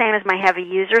not the same as my heavy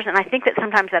users, and I think that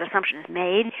sometimes that assumption is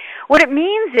made, what it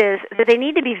means is that they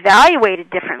need to be evaluated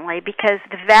differently, because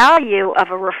the value of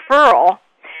a referral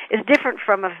is different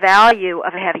from a value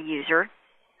of a heavy user.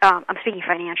 I'm speaking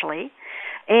financially.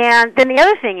 And then the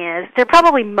other thing is they're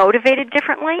probably motivated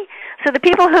differently. So the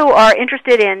people who are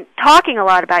interested in talking a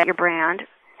lot about your brand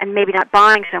and maybe not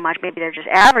buying so much, maybe they're just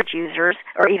average users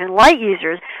or even light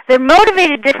users, they're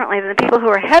motivated differently than the people who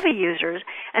are heavy users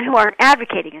and who aren't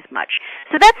advocating as much.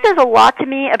 So that says a lot to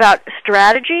me about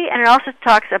strategy, and it also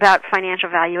talks about financial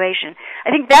valuation. I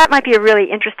think that might be a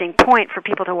really interesting point for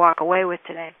people to walk away with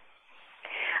today.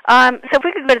 So if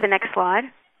we could go to the next slide.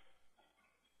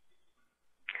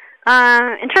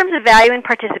 In terms of valuing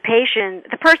participation,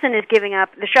 the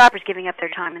shopper's giving up their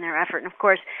time and their effort. And of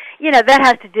course, that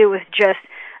has to do with just,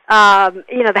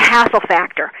 the hassle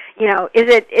factor. Is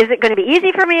it going to be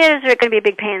easy for me, or is it going to be a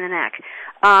big pain in the neck?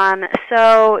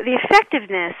 So the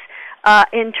effectiveness,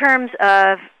 in terms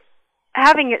of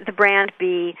having the brand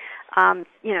be,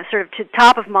 sort of to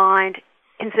top of mind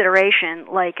consideration,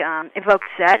 like Evoke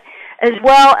Set, as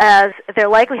well as their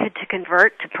likelihood to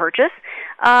convert to purchase,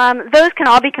 those can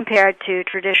all be compared to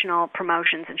traditional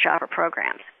promotions and shopper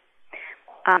programs.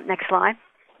 Next slide.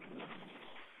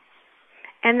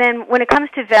 And then when it comes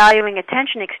to valuing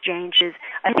attention exchanges,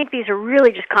 I think these are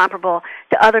really just comparable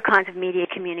to other kinds of media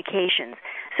communications.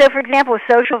 So, for example, with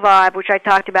Social Vibe, which I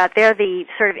talked about, they're the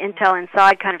sort of Intel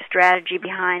Inside kind of strategy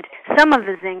behind some of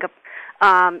the Zynga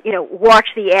watch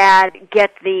the ad,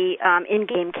 get the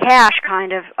in-game cash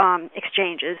kind of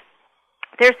exchanges.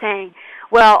 They're saying,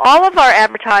 well, all of our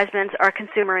advertisements are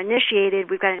consumer-initiated.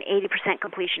 We've got an 80%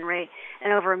 completion rate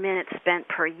and over a minute spent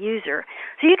per user.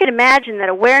 So you can imagine that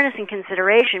awareness and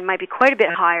consideration might be quite a bit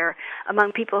higher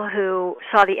among people who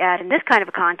saw the ad in this kind of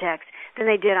a context than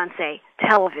they did on, say,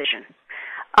 television.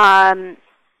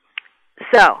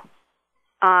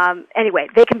 Anyway,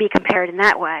 they can be compared in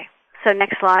that way. So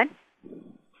next slide.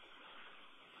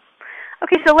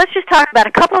 Okay, so let's just talk about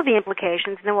a couple of the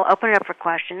implications, and then we'll open it up for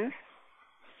questions.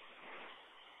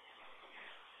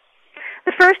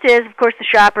 The first is, of course, the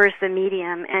shopper is the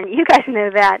medium, and you guys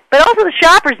know that, but also the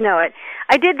shoppers know it.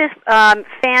 I did this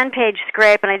fan page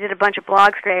scrape, and I did a bunch of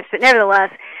blog scrapes, but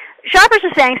nevertheless, shoppers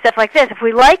are saying stuff like this: if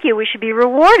we like you, we should be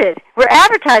rewarded. We're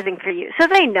advertising for you, so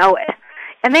they know it.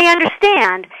 And they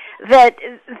understand that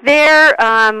their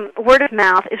word of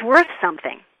mouth is worth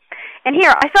something. And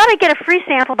here, I thought I'd get a free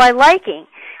sample by liking.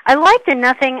 I liked in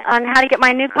nothing on how to get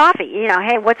my new coffee.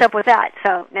 Hey, what's up with that?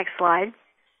 So, next slide.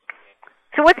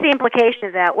 So what's the implication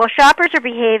of that? Well, shoppers are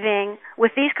behaving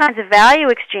with these kinds of value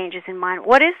exchanges in mind.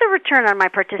 What is the return on my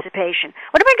participation?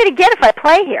 What am I going to get if I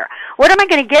play here? What am I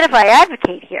going to get if I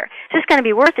advocate here? Is this going to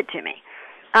be worth it to me?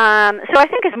 So I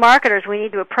think as marketers, we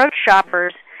need to approach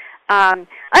shoppers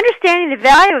understanding the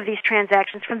value of these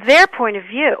transactions from their point of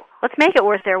view. Let's make it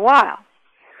worth their while.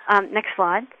 Next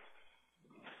slide.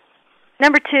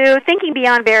 Number 2, thinking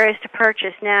beyond barriers to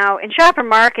purchase. Now, in shopper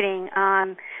marketing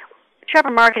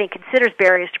considers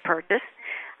barriers to purchase.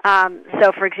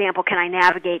 So, for example, can I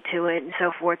navigate to it and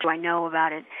so forth? Do I know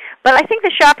about it? But I think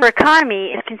the shopper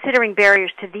economy is considering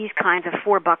barriers to these kinds of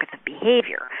 4 buckets of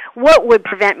behavior. What would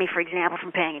prevent me, for example,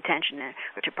 from paying attention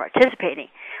or to participating?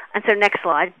 And so, next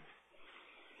slide.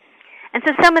 And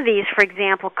so some of these, for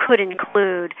example, could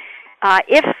include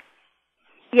if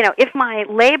my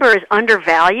labor is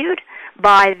undervalued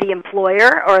by the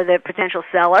employer or the potential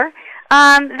seller,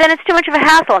 then it's too much of a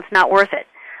hassle. It's not worth it.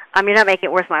 You're not making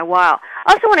it worth my while.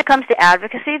 Also, when it comes to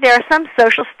advocacy, there are some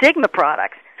social stigma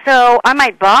products. So I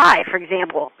might buy, for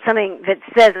example, something that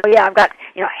says, "Oh yeah, I've got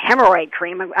hemorrhoid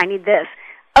cream. I need this."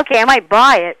 Okay, I might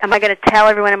buy it. Am I going to tell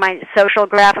everyone in my social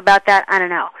graph about that? I don't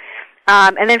know.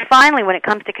 And then finally, when it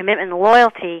comes to commitment and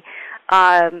loyalty,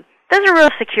 those are real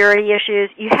security issues.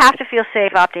 You have to feel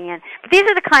safe opting in. But these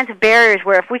are the kinds of barriers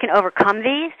where if we can overcome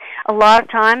these, a lot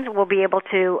of times we'll be able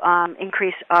to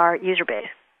increase our user base.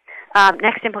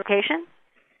 Next implication.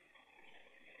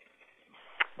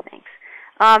 Thanks.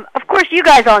 Of course, you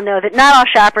guys all know that not all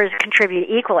shoppers contribute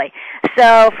equally.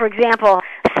 So, for example,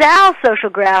 Sal's social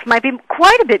graph might be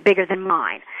quite a bit bigger than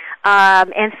mine.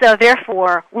 And so,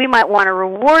 therefore, we might want to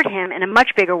reward him in a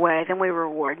much bigger way than we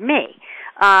reward me,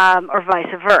 or vice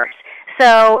versa.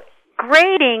 So,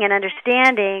 grading and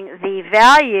understanding the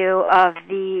value of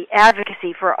the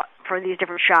advocacy for these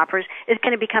different shoppers is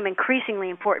going to become increasingly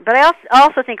important. But I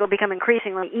also think it will become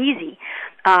increasingly easy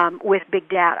with big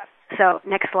data. So,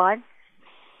 next slide.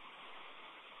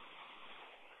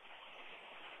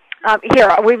 Here,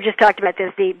 we've just talked about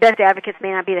this. The best advocates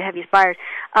may not be the heaviest buyers.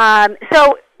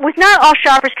 So, with not all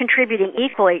shoppers contributing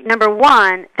equally, number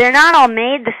 1, they're not all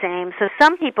made the same. So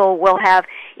some people will have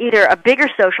either a bigger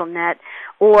social net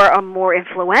or a more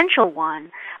influential one.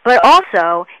 But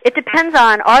also, it depends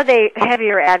on, are they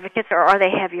heavier advocates or are they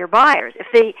heavier buyers?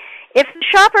 If the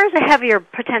shopper is a heavier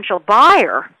potential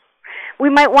buyer, we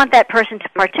might want that person to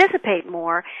participate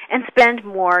more and spend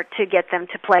more to get them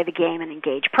to play the game and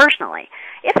engage personally.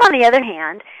 If, on the other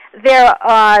hand,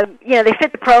 they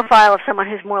fit the profile of someone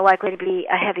who's more likely to be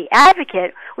a heavy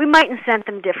advocate, we might incent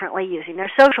them differently using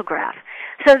their social graph.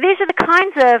 So these are the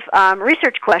kinds of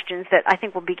research questions that I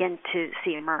think we'll begin to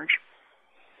see emerge.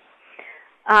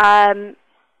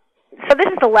 So this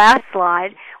is the last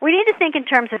slide. We need to think in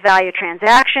terms of value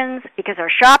transactions because our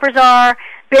shoppers are.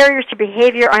 Barriers to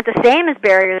behavior aren't the same as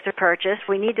barriers to purchase.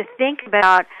 We need to think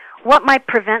about what might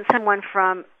prevent someone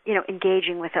from,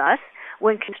 engaging with us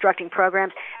when constructing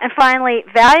programs. And finally,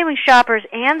 valuing shoppers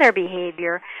and their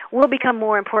behavior will become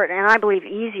more important and I believe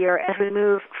easier as we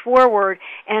move forward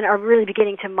and are really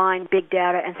beginning to mine big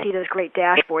data and see those great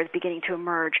dashboards beginning to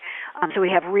emerge. So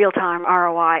we have real-time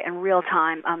ROI and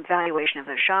real-time valuation of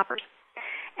those shoppers.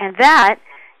 And that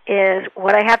is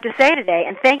what I have to say today.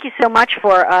 And thank you so much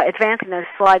for advancing those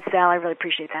slides, Sal. I really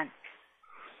appreciate that.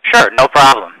 Sure, no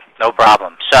problem. No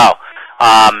problem. So,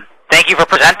 thank you for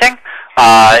presenting.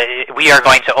 We are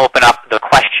going to open up the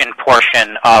question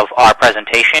portion of our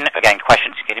presentation. Again,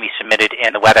 questions can be submitted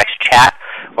in the WebEx chat,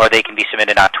 or they can be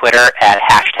submitted on Twitter at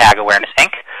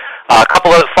 #AwarenessInc. A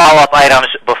couple of follow-up items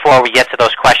before we get to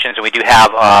those questions, and we do have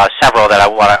several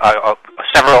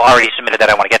already submitted that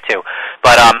I want to get to.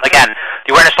 But again,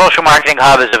 the Awareness Social Marketing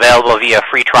Hub is available via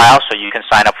free trial, so you can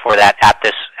sign up for that at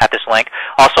this link.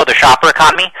 Also, the Shopper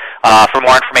Economy. For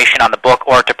more information on the book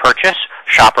or to purchase,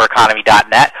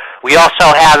 shoppereconomy.net. We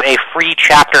also have a free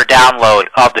chapter download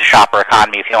of the Shopper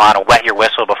Economy if you want to wet your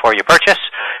whistle before you purchase.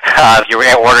 If you're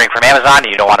ordering from Amazon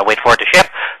and you don't want to wait for it to ship,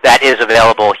 that is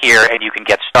available here and you can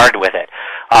get started with it.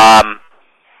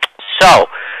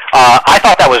 I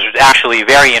thought that was actually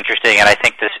very interesting, and I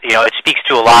think this, it speaks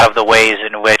to a lot of the ways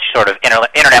in which sort of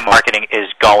internet marketing is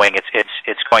going.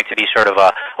 It's going to be sort of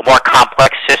a more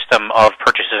complex system of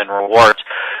purchases and rewards.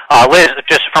 Liz,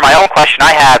 just for my own question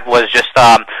I had was just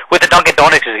with the Dunkin'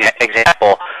 Donuts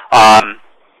example,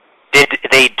 did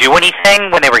they do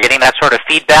anything when they were getting that sort of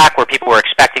feedback where people were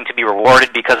expecting to be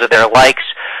rewarded because of their likes?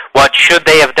 What should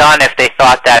they have done if they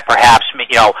thought that perhaps,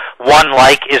 one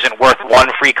like isn't worth one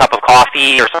free cup of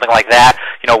coffee or something like that?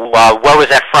 Where was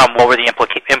that from? What were the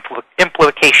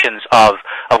implications of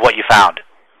what you found?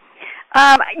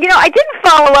 I didn't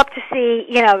follow up to see,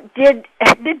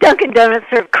 did Dunkin' Donuts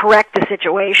sort of correct the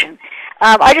situation?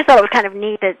 I just thought it was kind of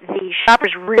neat that the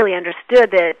shoppers really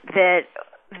understood that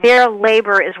their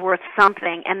labor is worth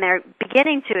something, and they're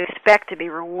beginning to expect to be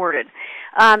rewarded.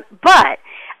 But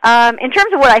in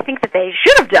terms of what I think that they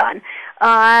should have done,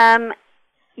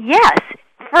 yes,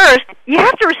 first, you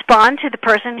have to respond to the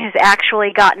person who's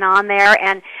actually gotten on there,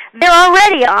 and they're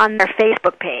already on their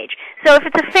Facebook page. So if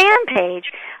it's a fan page,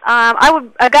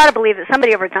 I got to believe that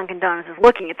somebody over at Dunkin' Donuts is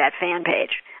looking at that fan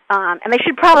page, and they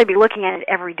should probably be looking at it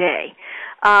every day.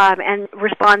 And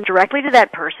respond directly to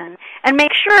that person, and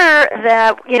make sure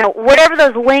that, whatever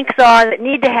those links are that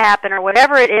need to happen, or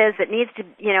whatever it is that needs to,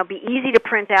 be easy to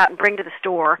print out and bring to the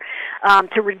store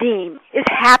to redeem, is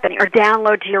happening, or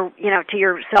download to your, to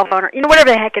your cell phone, or whatever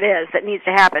the heck it is that needs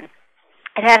to happen.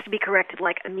 It has to be corrected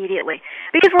immediately,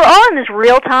 because we're all in this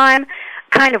real-time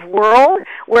kind of world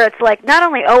where it's not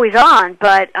only always on,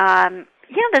 but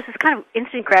there's this kind of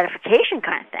instant gratification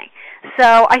kind of thing.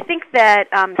 So I think that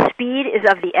speed is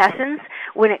of the essence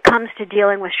when it comes to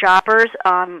dealing with shoppers,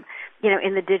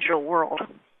 in the digital world.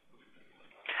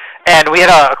 And we had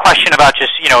a question about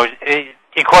just,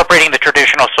 incorporating the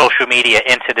traditional social media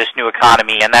into this new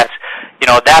economy, and that's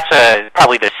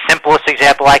probably the simplest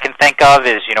example I can think of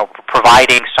is,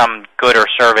 providing some good or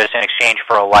service in exchange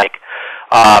for a like.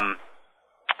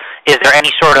 Is there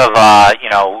any sort of,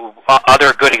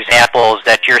 other good examples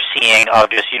that you're seeing of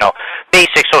just,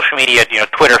 basic social media,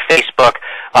 Twitter, Facebook,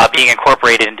 being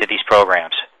incorporated into these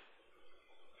programs?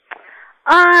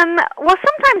 Well,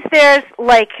 sometimes there's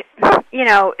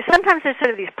sometimes there's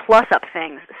sort of these plus-up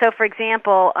things. So, for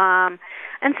example,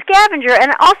 and Scavenger,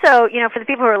 and also, for the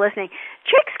people who are listening,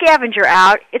 check Scavenger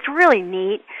out. It's really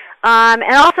neat. And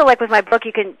also, with my book,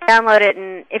 you can download it,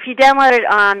 and if you download it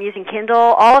using Kindle,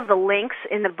 all of the links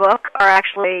in the book are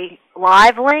actually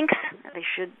live links. They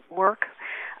should work.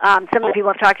 Some of the people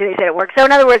I've talked to, they said it works. So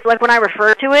in other words, when I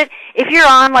refer to it, if you're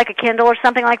on a Kindle or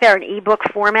something like that, or an ebook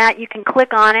format, you can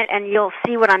click on it and you'll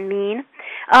see what I mean.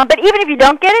 But even if you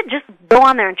don't get it, just go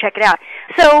on there and check it out.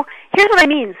 So here's what I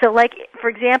mean. So for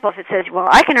example, if it says, well,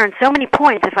 I can earn so many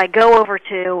points if I go over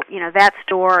to, that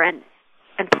store and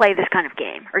play this kind of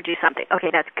game or do something.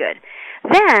 Okay, that's good.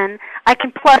 Then I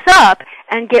can plus up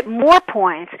and get more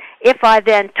points if I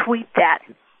then tweet that.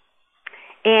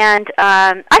 And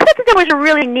I thought that there was a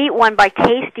really neat one by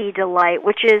Tasty Delight,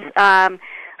 which is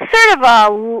sort of a,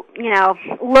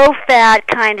 low-fat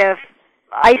kind of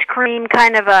ice cream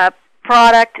kind of a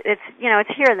product. It's, it's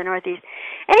here in the Northeast.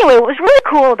 Anyway, what was really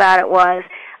cool about it was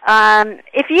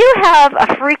if you have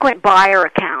a frequent buyer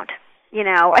account,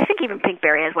 I think even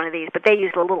Pinkberry has one of these, but they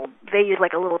use a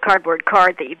little cardboard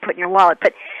card that you put in your wallet.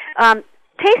 But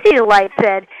Tasty Delight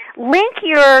said, link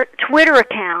your Twitter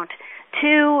account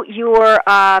to your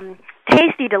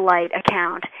Tasty Delight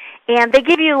account, and they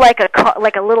give you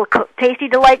a little Tasty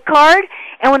Delight card,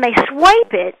 and when they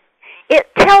swipe it, it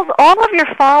tells all of your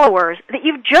followers that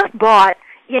you've just bought,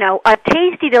 a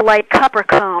Tasty Delight cup or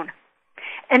cone.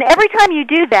 And every time you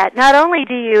do that, not only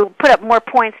do you put up more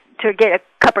points to get a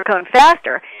cup or cone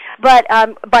faster, but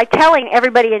by telling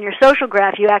everybody in your social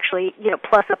graph, you actually,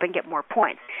 plus up and get more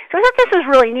points. So I thought this was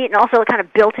really neat and also kind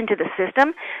of built into the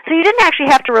system. So you didn't actually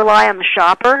have to rely on the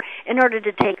shopper in order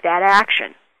to take that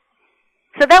action.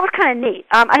 So that was kind of neat.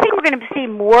 I think we're going to see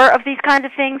more of these kinds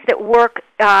of things that work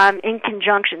in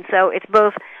conjunction. So it's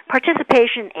both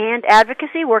participation and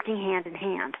advocacy working hand in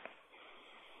hand.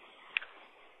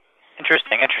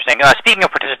 Interesting. Speaking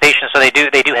of participation, so they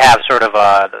do have sort of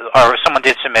or someone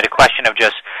did submit a question of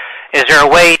just, is there a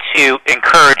way to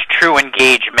encourage true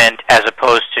engagement as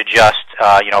opposed to just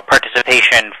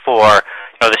participation for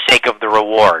the sake of the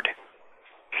reward?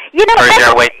 Or is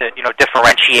there a way to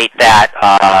differentiate that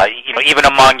even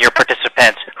among your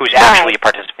participants who's actually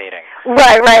participating?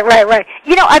 Right.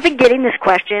 I've been getting this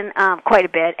question quite a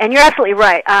bit, and you're absolutely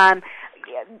right.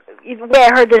 The way I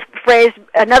heard this phrase,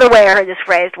 another way I heard this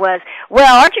phrased was,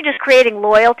 well, aren't you just creating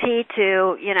loyalty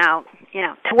to, to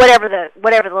whatever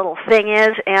the little thing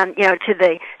is, and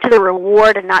to the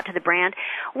reward and not to the brand?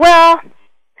 Well,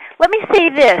 let me say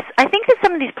this. I think that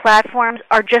some of these platforms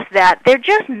are just that. They're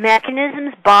just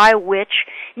mechanisms by which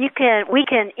we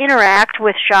can interact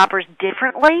with shoppers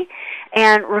differently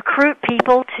and recruit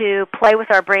people to play with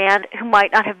our brand who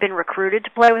might not have been recruited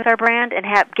to play with our brand, and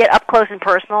get up close and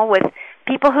personal with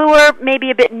people who are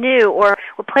maybe a bit new or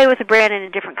will play with the brand in a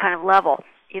different kind of level,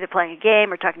 either playing a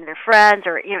game or talking to their friends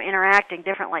or interacting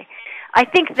differently. I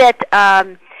think that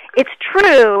it's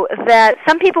true that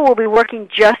some people will be working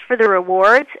just for the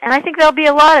rewards, and I think there'll be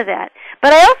a lot of that.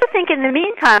 But I also think in the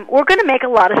meantime, we're going to make a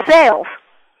lot of sales.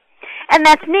 And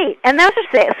that's neat. And those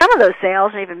are some of those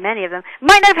sales, and even many of them,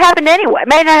 might not have happened anyway,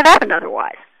 might not have happened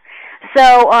otherwise.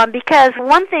 So, because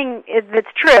one thing that's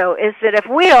true is that if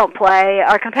we don't play,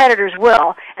 our competitors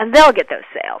will, and they'll get those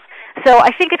sales. So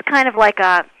I think it's kind of like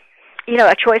a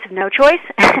choice of no choice,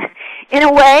 in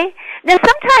a way. Now,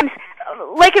 sometimes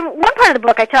like in one part of the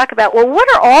book, I talk about, well, what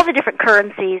are all the different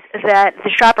currencies that the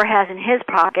shopper has in his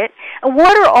pocket, and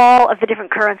what are all of the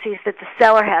different currencies that the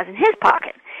seller has in his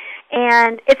pocket?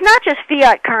 And it's not just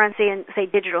fiat currency and, say,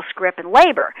 digital script and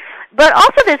labor, but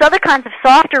also there's other kinds of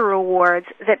softer rewards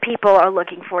that people are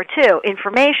looking for, too.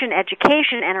 Information,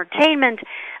 education, entertainment,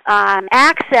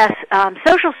 access,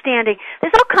 social standing.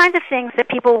 There's all kinds of things that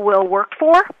people will work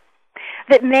for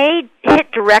that may hit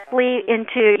directly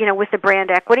into, with the brand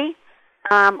equity.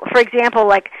 For example,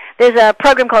 like there's a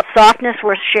program called Softness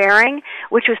Worth Sharing,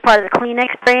 which was part of the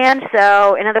Kleenex brand.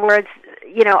 So, in other words,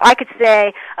 I could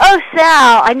say, oh,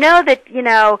 Sal, I know that,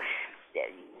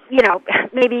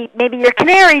 maybe your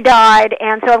canary died,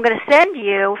 and so I'm going to send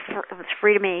you, it's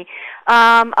free to me,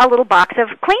 a little box of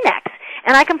Kleenex.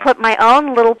 And I can put my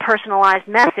own little personalized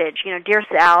message, dear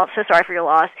Sal, so sorry for your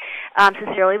loss,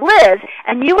 sincerely Liz,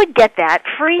 and you would get that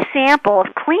free sample of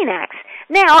Kleenex.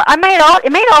 Now, it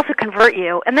may also convert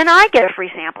you, and then I get a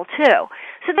free sample, too.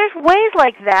 So there's ways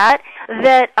like that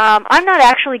I'm not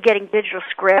actually getting digital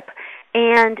script,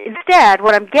 and instead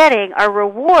what I'm getting are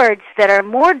rewards that are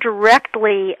more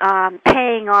directly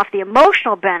paying off the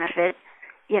emotional benefit,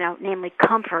 namely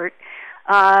comfort,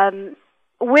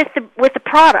 with the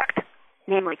product,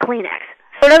 namely Kleenex.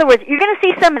 So in other words, you're going to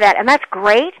see some of that, and that's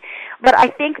great, but I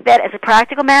think that as a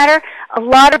practical matter, a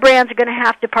lot of brands are going to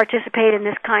have to participate in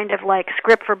this kind of like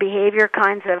script for behavior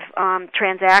kinds of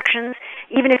transactions,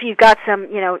 even if you've got some,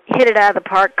 hit it out of the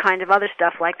park kind of other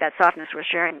stuff like that Softness Worth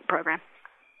Sharing program.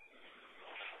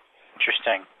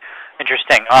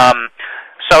 Interesting.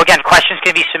 So again, questions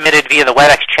can be submitted via the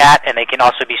WebEx chat, and they can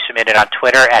also be submitted on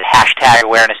Twitter at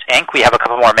 #AwarenessInc. We have a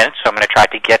couple more minutes, so I'm going to try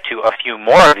to get to a few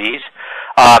more of these.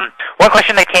 One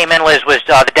question that came in, Liz, was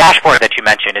the dashboard that you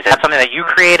mentioned. Is that something that you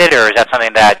created, or is that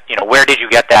something that, where did you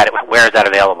get that? Where is that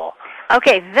available?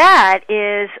 Okay, that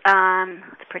is,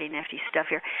 it's pretty nifty stuff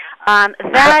here.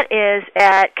 That is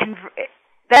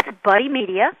that's Buddy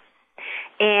Media.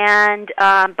 And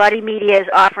Buddy Media is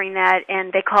offering that,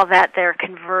 and they call that their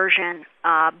conversion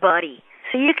buddy.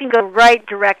 So you can go right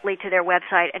directly to their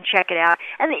website and check it out.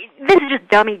 And this is just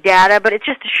dummy data, but it's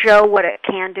just to show what it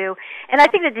can do. And I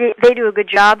think that they do a good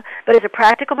job. But as a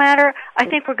practical matter, I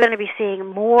think we're going to be seeing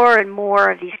more and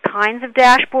more of these kinds of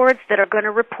dashboards that are going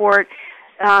to report,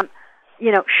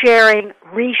 sharing,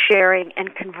 resharing,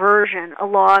 and conversion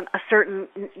along a certain,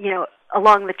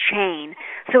 along the chain.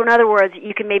 So in other words,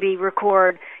 you can maybe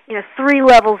record, 3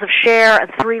 levels of share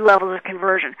and 3 levels of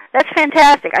conversion. That's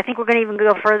fantastic. I think we're going to even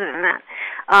go further than that.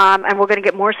 And we're going to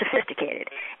get more sophisticated.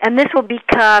 And this will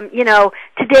become,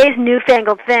 today's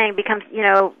newfangled thing becomes,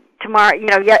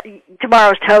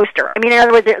 tomorrow's toaster. I mean, in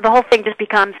other words, the whole thing just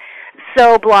becomes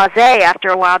so blasé after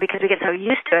a while because we get so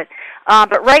used to it.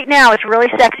 But right now it's really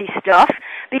sexy stuff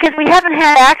because we haven't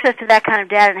had access to that kind of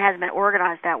data and it hasn't been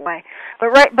organized that way.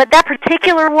 But that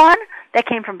particular one, that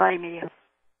came from Buddy Media.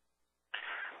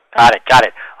 Got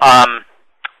it.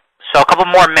 So a couple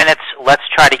more minutes. Let's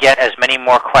try to get as many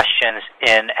more questions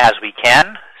in as we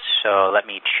can. So let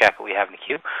me check what we have in the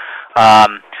queue. So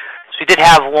we did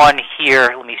have one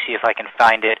here. Let me see if I can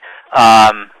find it.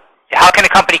 How can a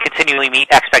company continually meet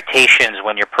expectations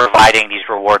when you're providing these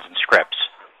rewards and scripts?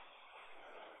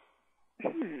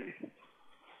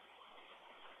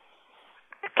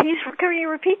 Can you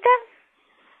repeat that?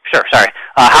 Sure, sorry.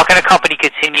 How can a company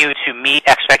continue to meet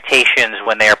expectations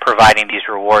when they are providing these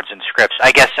rewards and scripts?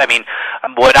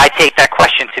 What I take that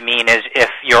question to mean is if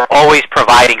you're always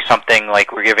providing something,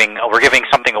 like we're giving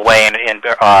something away in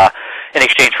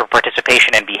exchange for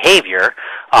participation and behavior,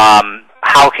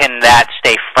 how can that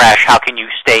stay fresh? How can you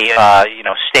stay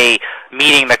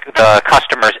meeting the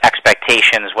customer's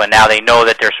expectations when now they know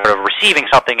that they're sort of receiving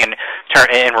something in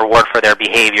reward for their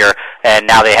behavior, and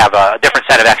now they have a different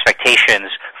set of expectations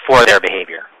for their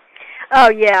behavior? Oh,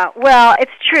 yeah. Well,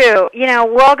 it's true.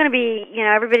 We're all going to be,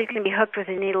 everybody's going to be hooked with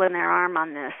a needle in their arm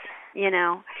on this,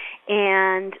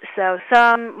 And so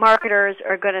some marketers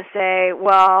are going to say,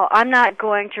 well, I'm not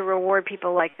going to reward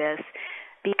people like this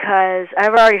because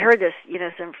I've already heard this,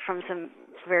 from some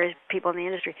various people in the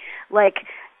industry. Like,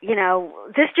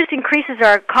 this just increases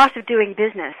our cost of doing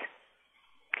business.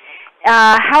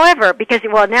 However, because,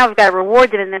 now we've got to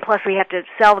reward them, and then plus we have to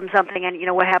sell them something, and,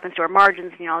 what happens to our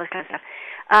margins, all this kind of stuff.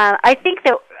 I think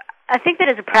that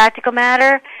as a practical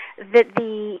matter, that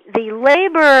the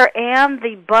labor and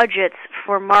the budgets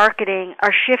for marketing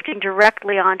are shifting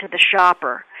directly onto the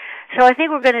shopper. So I think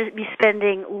we're going to be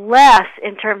spending less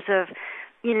in terms of,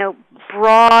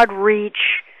 broad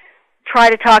reach, try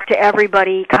to talk to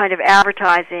everybody kind of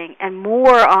advertising, and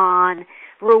more on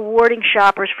rewarding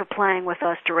shoppers for playing with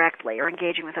us directly or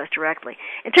engaging with us directly.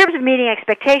 In terms of meeting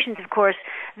expectations, of course,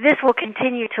 this will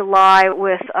continue to lie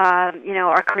with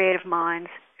our creative minds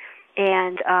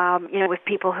and with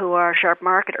people who are sharp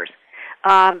marketers.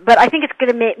 But I think it's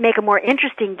going to make a more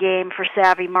interesting game for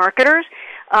savvy marketers,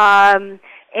 and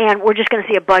we're just going to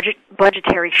see a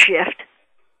budgetary shift.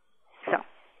 So,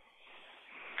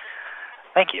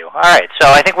 thank you. All right, so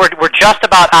I think we're just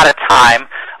about out of time.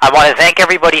 I want to thank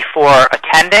everybody for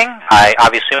attending. I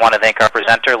obviously want to thank our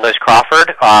presenter, Liz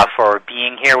Crawford, for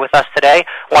being here with us today.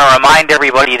 I want to remind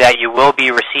everybody that you will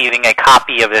be receiving a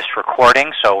copy of this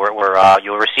recording, so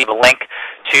you'll receive a link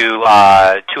to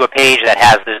a page that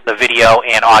has the video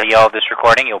and audio of this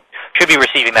recording. You should be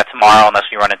receiving that tomorrow unless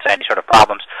you run into any sort of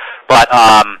problems. But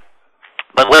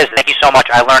Liz, thank you so much.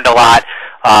 I learned a lot.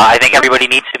 I think everybody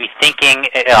needs to be thinking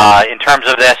in terms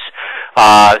of this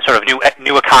sort of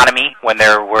new economy when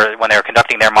they're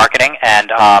conducting their marketing.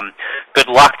 And good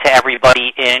luck to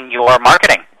everybody in your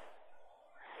marketing.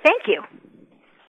 Thank you.